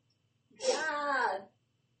 God.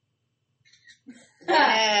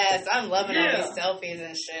 Yes, I'm loving all these selfies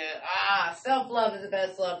and shit. Self-love is the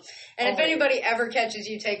best love. And if anybody ever catches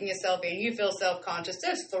you taking a selfie and you feel self-conscious,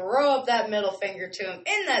 just throw up that middle finger to them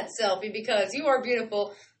in that selfie because you are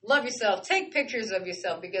beautiful. Love yourself. Take pictures of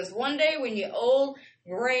yourself because one day when you're old,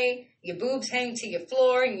 gray, your boobs hang to your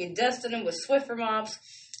floor and you're dusting them with Swiffer mops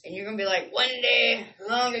and you're going to be like, one day,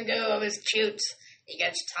 long ago, I was cute. You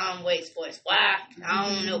got your Tom Waits voice. Why? I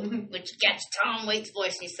don't know. But you got your Tom Waits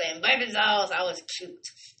voice and you're saying, baby dolls, I was cute.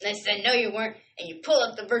 And they said, no, you weren't. And you pull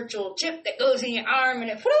up the virtual chip that goes in your arm and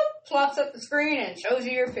it plops up the screen and shows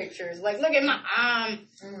you your pictures. Like, look at my arm.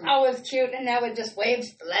 I was cute and now it just waves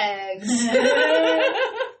flags.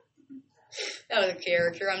 That was a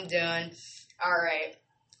character. I'm done. All right.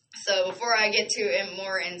 So before I get to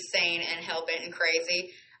more insane and hellbent and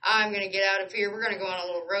crazy, I'm going to get out of here. We're going to go on a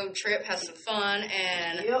little road trip, have some fun,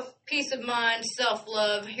 and peace of mind,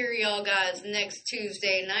 self-love. Hear y'all guys next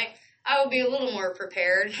Tuesday night. I will be a little more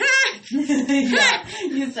prepared. Yeah,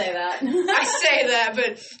 you say that. I say that,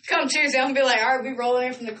 but come Tuesday, I'm going to be like, all right, we rolling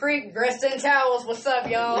in from the creek, dressed in towels. What's up,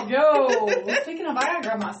 y'all? Yo, speaking of, I gotta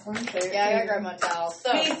grab my swimsuit. Yeah, I got to grab my towels.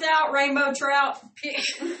 So, Peace out, rainbow trout.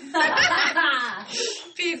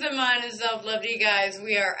 peace of mind and self-love to you guys.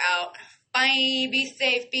 We are out. Bye. Be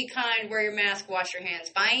safe. Be kind. Wear your mask. Wash your hands.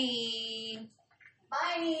 Bye.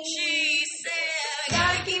 Bye. She said,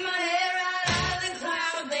 gotta keep my head right out of the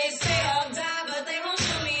clouds. They say I'll die, but they won't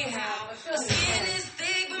show me how. My skin is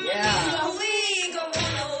thick, but my knees are weak. I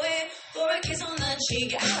wanna wait for a kiss on the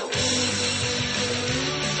cheek.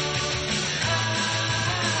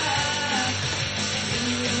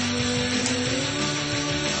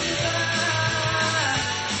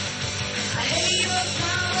 I hate your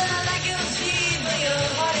smile, but I like your teeth. But your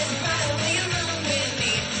heart is brighter when you run with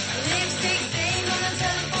me. Lipstick stains on the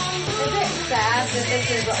telephone booth. Is it sad that this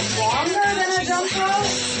is longer than a jump rope?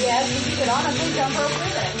 Yes, you could honestly jump rope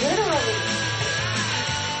with it. Literally.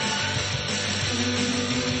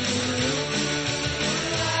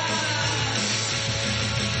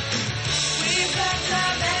 We packed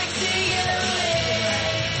our bags to get away.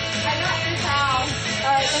 I got your towel.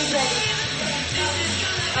 Alright, thanks, baby.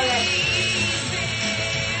 Okay.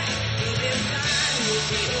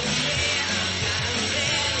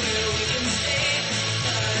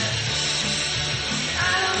 I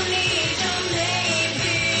don't need your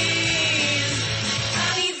maybes. I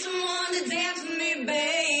need someone to dance with me,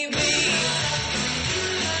 baby.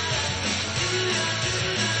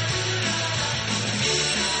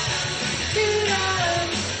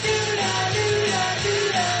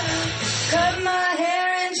 Cut my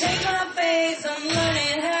hair and change my face. I'm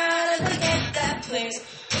learning how to forget that place.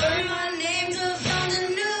 Learn my name to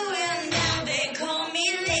something new, and now they call me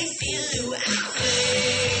Lacy Lou.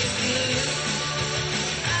 Lacy Lou.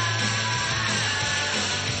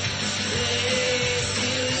 Lacy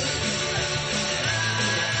Lou.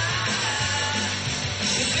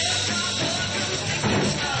 You built your world from sticks and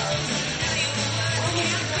stones. Now your words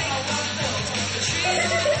can't break my bones. The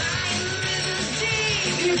trees are high and the river's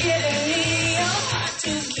deep. You're giving me your heart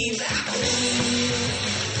to keep.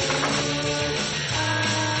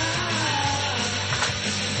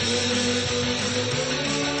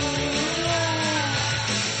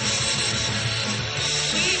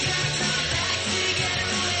 We packed our bags to get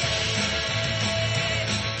away.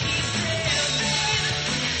 He said, babe,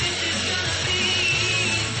 this is gonna be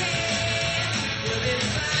easy. We'll be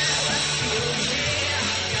fine, we'll be okay.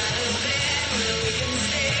 Got a bed where we can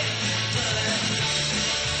stay. But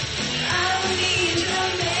I don't need your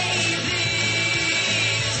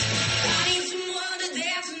maybes. I need someone to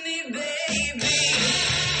dance with me, baby.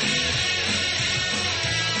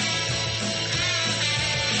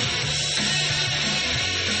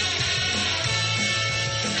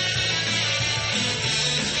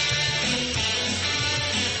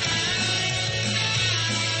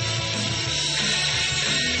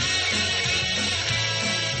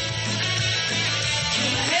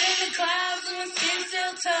 Keep my head in the clouds and my skin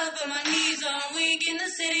still tough, but my knees are weak in the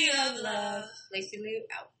city of love. Lacey Lou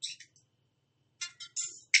out.